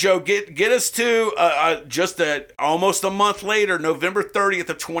 all right, Joe, get us to just almost a month later, November 30th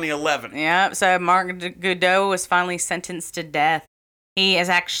of 2011. Yeah, so Mark Goudeau was finally sentenced to death. He is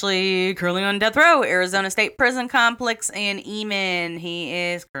actually currently on death row, Arizona State Prison Complex in Eman. He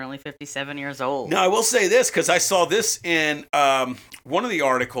is currently 57 years old. Now, I will say this, because I saw this in one of the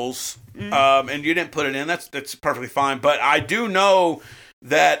articles, and you didn't put it in. That's perfectly fine. But I do know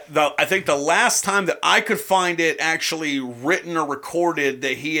that I think the last time that I could find it actually written or recorded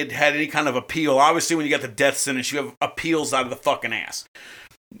that he had any kind of appeal. Obviously, when you got the death sentence, you have appeals out of the fucking ass.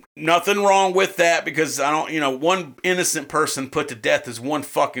 Nothing wrong with that, because I don't, one innocent person put to death is one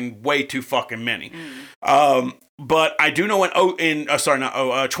fucking way too fucking many. But I do know in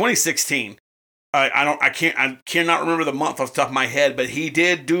 2016, I cannot remember the month off the top of my head, but he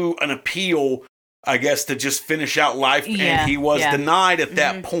did do an appeal, I guess, to just finish out life, and he was denied at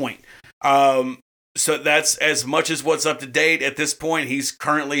that point. So that's as much as what's up to date at this point. He's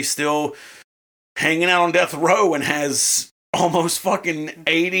currently still hanging out on death row and has almost fucking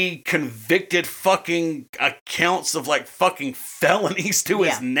 80 convicted fucking accounts of like fucking felonies to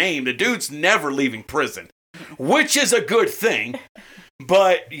his name. The dude's never leaving prison, which is a good thing.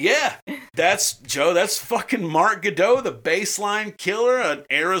 But yeah, that's fucking Mark Goudeau, the baseline killer, an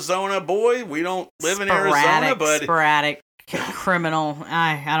Arizona boy. We don't live in Arizona, but sporadic criminal.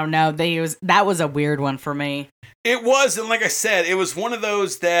 I don't know. That was a weird one for me. It was, and like I said, it was one of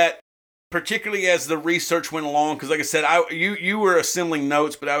those that, particularly as the research went along, because like I said, you were assembling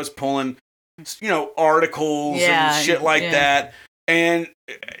notes, but I was pulling, articles and shit like that. And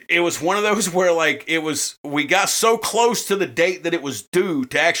it was one of those where like we got so close to the date that it was due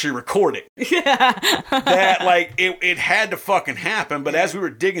to actually record it. That like it had to fucking happen. But as we were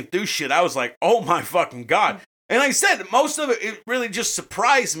digging through shit, I was like, oh my fucking God. And like I said, most of it really just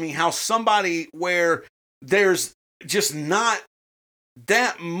surprised me how somebody where there's just not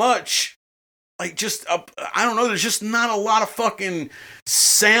that much, like just, I don't know, there's just not a lot of fucking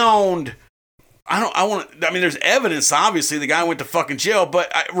sound I mean, there's evidence, obviously, the guy went to fucking jail,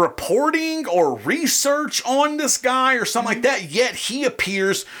 but reporting or research on this guy or something like that, yet he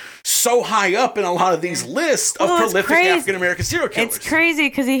appears so high up in a lot of these lists of prolific African-American serial killers. It's crazy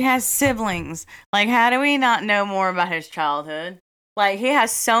because he has siblings. Like, how do we not know more about his childhood? Like, he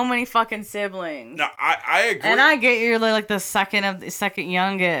has so many fucking siblings. No, I agree. And I get you're like the second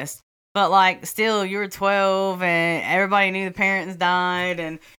youngest. But, like, still, you were 12, and everybody knew the parents died,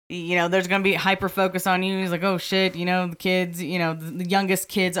 and, you know, there's going to be hyper focus on you. He's like, oh, shit, you know, the kids, you know, the youngest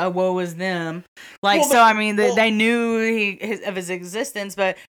kids, oh, woe is them. Like, they knew of his existence,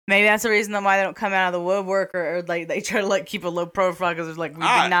 but maybe that's the reason why they don't come out of the woodwork, or like, they try to, like, keep a low profile, because it's like, we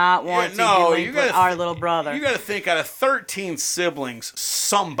do not want to be with our little brother. You got to think, out of 13 siblings,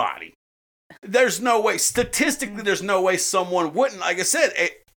 somebody. There's no way, statistically, there's no way someone wouldn't, like I said,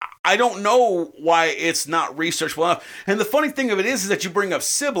 I don't know why it's not researched well enough. And the funny thing of it is that you bring up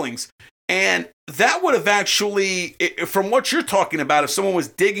siblings, and that would have actually, from what you're talking about, if someone was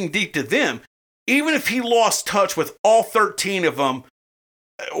digging deep to them, even if he lost touch with all 13 of them,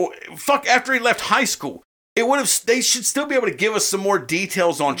 after he left high school, they should still be able to give us some more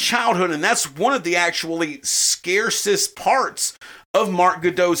details on childhood, and that's one of the actually scarcest parts of Mark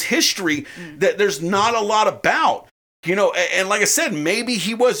Godot's history that there's not a lot about. You know, and like I said, maybe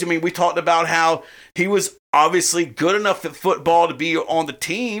he was. I mean, we talked about how he was obviously good enough at football to be on the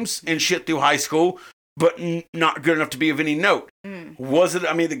teams and shit through high school, but not good enough to be of any note. Was it?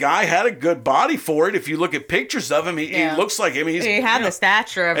 I mean, the guy had a good body for it. If you look at pictures of him, he looks like him. He had the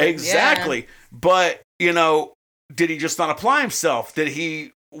stature of it. Exactly. Yeah. But, you know, did he just not apply himself? Did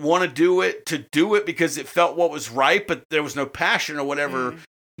he want to do it because it felt what was right, but there was no passion or whatever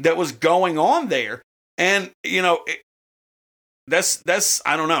that was going on there? And, you know, that's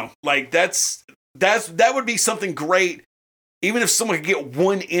I don't know. Like that would be something great, even if someone could get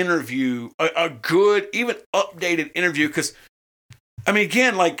one interview, a good, even updated interview. Because I mean,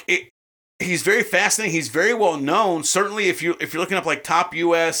 again, like he's very fascinating. He's very well known. Certainly, if you're looking up like top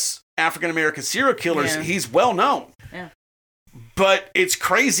U.S. African American serial killers, he's well known. Yeah. But it's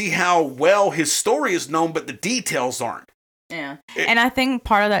crazy how well his story is known, but the details aren't. Yeah, and I think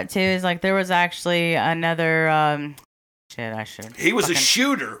part of that too is like there was actually another. He was a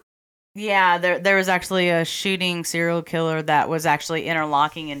shooter. Yeah, there was actually a shooting serial killer that was actually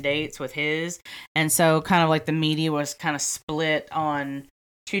interlocking in dates with his, and so kind of like the media was kind of split on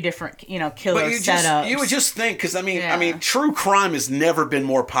two different, you know, killer setups. You would just think, because I mean, true crime has never been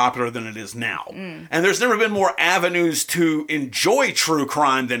more popular than it is now, and there's never been more avenues to enjoy true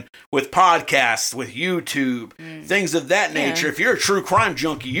crime than with podcasts, with YouTube, things of that nature. If you're a true crime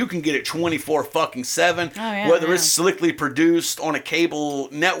junkie, you can get it 24/7, whether it's slickly produced on a cable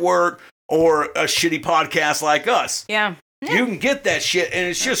network or a shitty podcast like us. Yeah. You can get that shit, and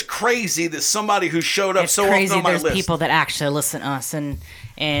it's just crazy that somebody who showed up so often on my list. There's people that actually listen to us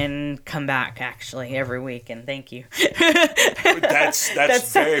and come back actually every week, and thank you. that's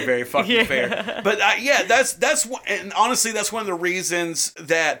very, very fucking fair. But that's and honestly, that's one of the reasons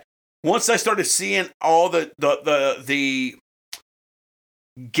that once I started seeing all the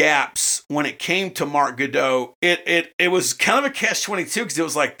gaps when it came to Mark Godot, it was kind of a catch-22, because it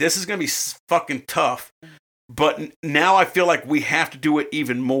was like, this is gonna be fucking tough. But now I feel like we have to do it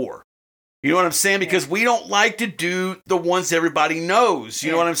even more. You know what I'm saying? Because we don't like to do the ones everybody knows. You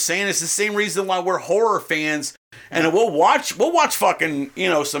know what I'm saying? It's the same reason why we're horror fans. And we'll watch fucking, you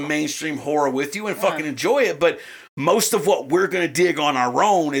know, some mainstream horror with you and fucking enjoy it. But most of what we're going to dig on our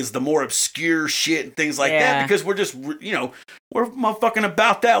own is the more obscure shit and things like that. Because we're just, you know, we're motherfucking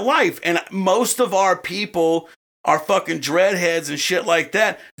about that life. And most of our people are fucking dreadheads and shit like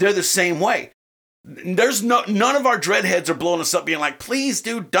that. They're the same way. There's none of our dreadheads are blowing us up being like, please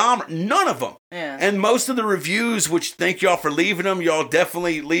do Dahmer. None of them. Yeah. And most of the reviews, which thank y'all for leaving them, y'all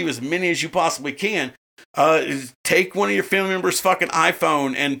definitely leave as many as you possibly can. Take one of your family members' fucking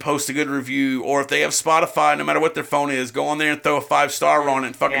iPhone and post a good review. Or if they have Spotify, no matter what their phone is, go on there and throw a 5-star on it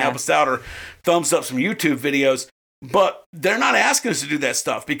and fucking help us out, or thumbs up some YouTube videos. But they're not asking us to do that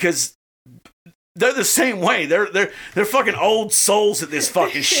stuff because they're the same way. They're fucking old souls at this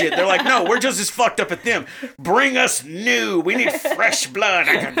fucking shit. They're like, no, we're just as fucked up at them. Bring us new. We need fresh blood.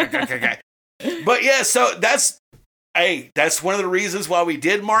 But yeah, so that's one of the reasons why we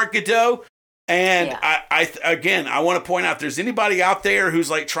did Mark Godot. And I want to point out, if there's anybody out there who's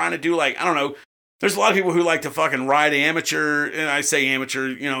like trying to do, like, I don't know, there's a lot of people who like to fucking ride amateur, and I say amateur,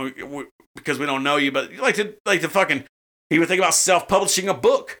 you know, because we don't know you, but you like to fucking even think about self-publishing a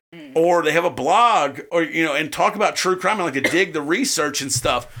book, or they have a blog, or, you know, and talk about true crime and like to dig the research and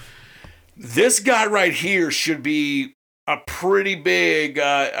stuff. This guy right here should be a pretty big,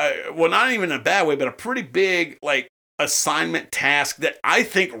 well, not even in a bad way, but a pretty big, like, assignment task that I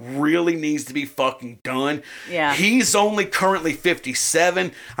think really needs to be fucking done. Yeah. He's only currently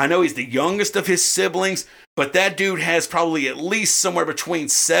 57. I know he's the youngest of his siblings, but that dude has probably at least somewhere between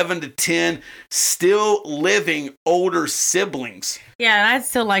 7 to 10 still living older siblings. Yeah, and I'd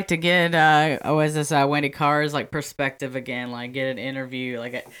still like to get Wendy Carr's like perspective again, like get an interview,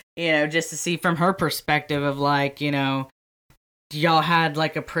 like just to see from her perspective of like, y'all had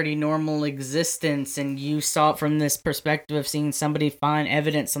like a pretty normal existence and you saw it from this perspective of seeing somebody find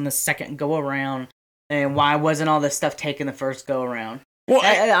evidence on the second go around, and why wasn't all this stuff taken the first go around? Well,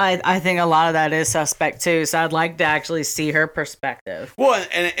 I think a lot of that is suspect too, so I'd like to actually see her perspective. Well,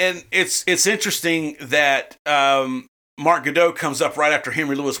 and it's interesting that Mark Godot comes up right after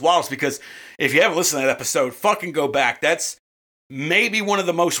Henry Louis Wallace, because if you haven't listened to that episode, fucking go back. That's maybe one of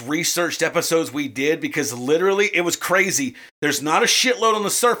the most researched episodes we did, because literally it was crazy. There's not a shitload on the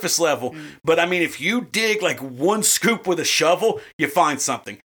surface level, but I mean, if you dig like one scoop with a shovel, you find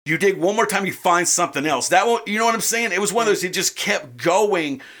something. You dig one more time, you find something else. That one, you know what I'm saying? It was one of those, it just kept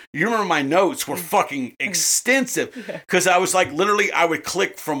going. You remember my notes were fucking extensive, because I was like, literally, I would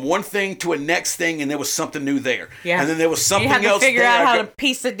click from one thing to a next thing, and there was something new there. Yeah. And then there was something else. You had to figure out how to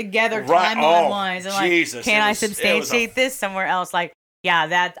piece it together timeline-wise. And like, Jesus. Can I substantiate this somewhere else? Like, yeah,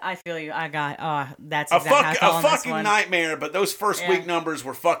 that, I feel you. I got, that's exactly how a fucking nightmare, but those first week numbers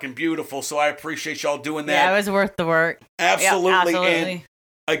were fucking beautiful, so I appreciate y'all doing that. Yeah, it was worth the work. Absolutely. Yep, absolutely. And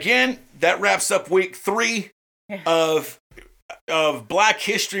again, that wraps up week 3 of Black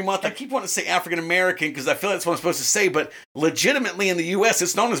History Month. I keep wanting to say African American because I feel that's what I'm supposed to say, but legitimately in the U.S.,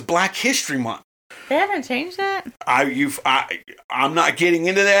 it's known as Black History Month. They haven't changed that? I'm not getting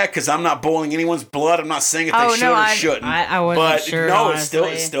into that because I'm not boiling anyone's blood. I'm not saying if they should or shouldn't. I wasn't sure. No,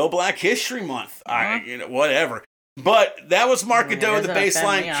 honestly. it's still Black History Month. Whatever. But that was Mark Godot, the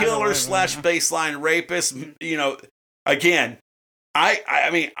baseline killer / baseline rapist. Again, I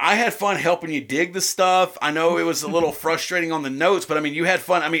mean, I had fun helping you dig the stuff. I know it was a little frustrating on the notes, but I mean, you had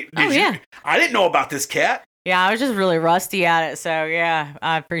fun. I mean, I didn't know about this cat. Yeah, I was just really rusty at it. So yeah,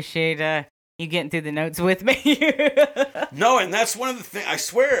 I appreciate you getting through the notes with me. No, and that's one of the things. I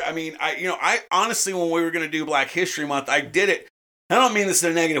swear. I mean, I honestly, when we were going to do Black History Month, I did it. I don't mean this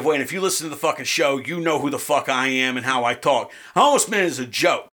in a negative way. And if you listen to the fucking show, you know who the fuck I am and how I talk. I almost meant it as a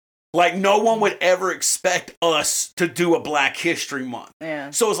joke. Like, no one would ever expect us to do a Black History Month.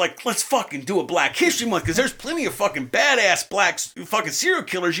 Yeah. So it's like, let's fucking do a Black History Month, because there's plenty of fucking badass black fucking serial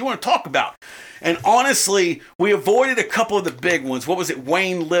killers you want to talk about. And honestly, we avoided a couple of the big ones. What was it?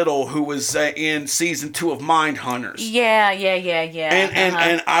 Wayne Little, who was in season 2 of Mindhunters. Yeah.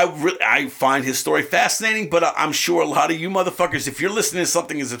 And I find his story fascinating, but I'm sure a lot of you motherfuckers, if you're listening to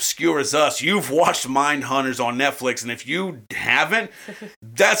something as obscure as us, you've watched Mindhunters on Netflix, and if you haven't,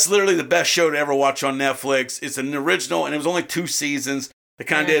 that's literally the best show to ever watch on Netflix. It's an original, and it was only 2 seasons. They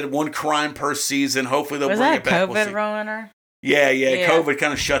kind of did one crime per season. Hopefully they'll bring it back. Was that COVID ruiner? Yeah. COVID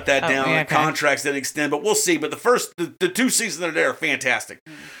kind of shut that down. Yeah, okay. Contracts didn't extend, but we'll see. But the 2 seasons that are there are fantastic.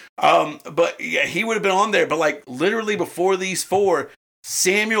 But yeah, he would have been on there. But like literally before these 4,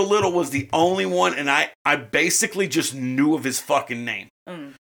 Samuel Little was the only one, and I basically just knew of his fucking name.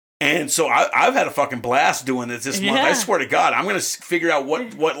 And so I've had a fucking blast doing this month. I swear to God, I'm going to figure out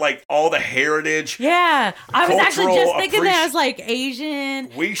what like all the heritage. Yeah. I was actually just thinking that as like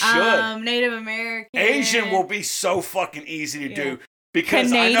Asian. We should. Native American. Asian will be so fucking easy to do. Because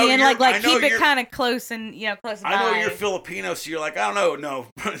Canadian, I know keep it kind of close and, close by. I know you're Filipino, so you're like, I don't know.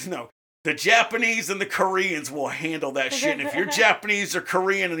 No. The Japanese and the Koreans will handle that shit. And if you're Japanese or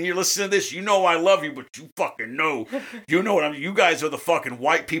Korean and you're listening to this, you know I love you, but you fucking know. You know what I mean? You guys are the fucking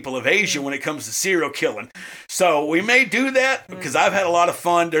white people of Asia when it comes to serial killing. So we may do that because I've had a lot of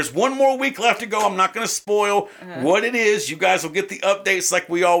fun. There's one more week left to go. I'm not going to spoil what it is. You guys will get the updates like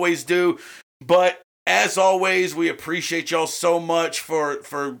we always do. But as always, we appreciate y'all so much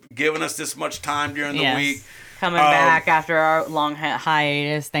for giving us this much time during the week. Coming back after our long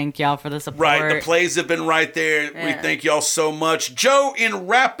hiatus. Thank y'all for the support. Right. The plays have been right there. Yeah. We thank y'all so much. Joe, in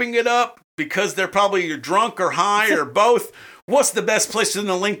wrapping it up, because they're probably you're drunk or high or both, what's the best place to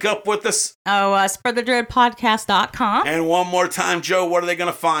link up with us? SpreadTheDreadPodcast.com. And one more time, Joe, what are they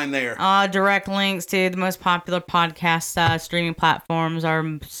going to find there? Direct links to the most popular podcast streaming platforms,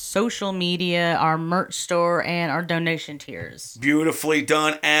 our social media, our merch store, and our donation tiers. Beautifully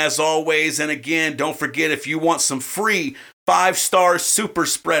done, as always. And again, don't forget, if you want some free 5-star super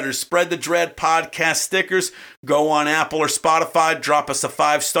spreaders, Spread the Dread podcast stickers, go on Apple or Spotify, drop us a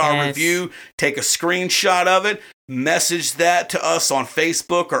 5-star review, take a screenshot of it, message that to us on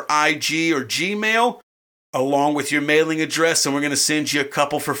Facebook or IG or Gmail. along with your mailing address, and we're going to send you a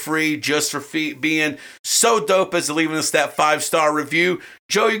couple for free just for being so dope as leaving us that 5-star review.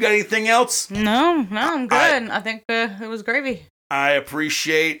 Joe, you got anything else? No, I'm good. I think it was gravy. I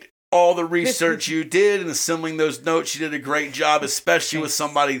appreciate all the research you did in assembling those notes. You did a great job, especially with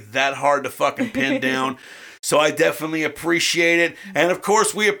somebody that hard to fucking pin down. So I definitely appreciate it. And of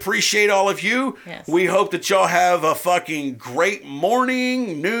course, we appreciate all of you. Yes. We hope that y'all have a fucking great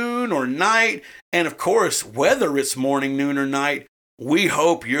morning, noon, or night. And of course, whether it's morning, noon, or night, we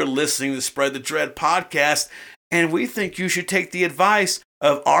hope you're listening to the Spread the Dread podcast. And we think you should take the advice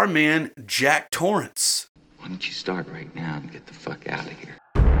of our man, Jack Torrance. Why don't you start right now and get the fuck out of here?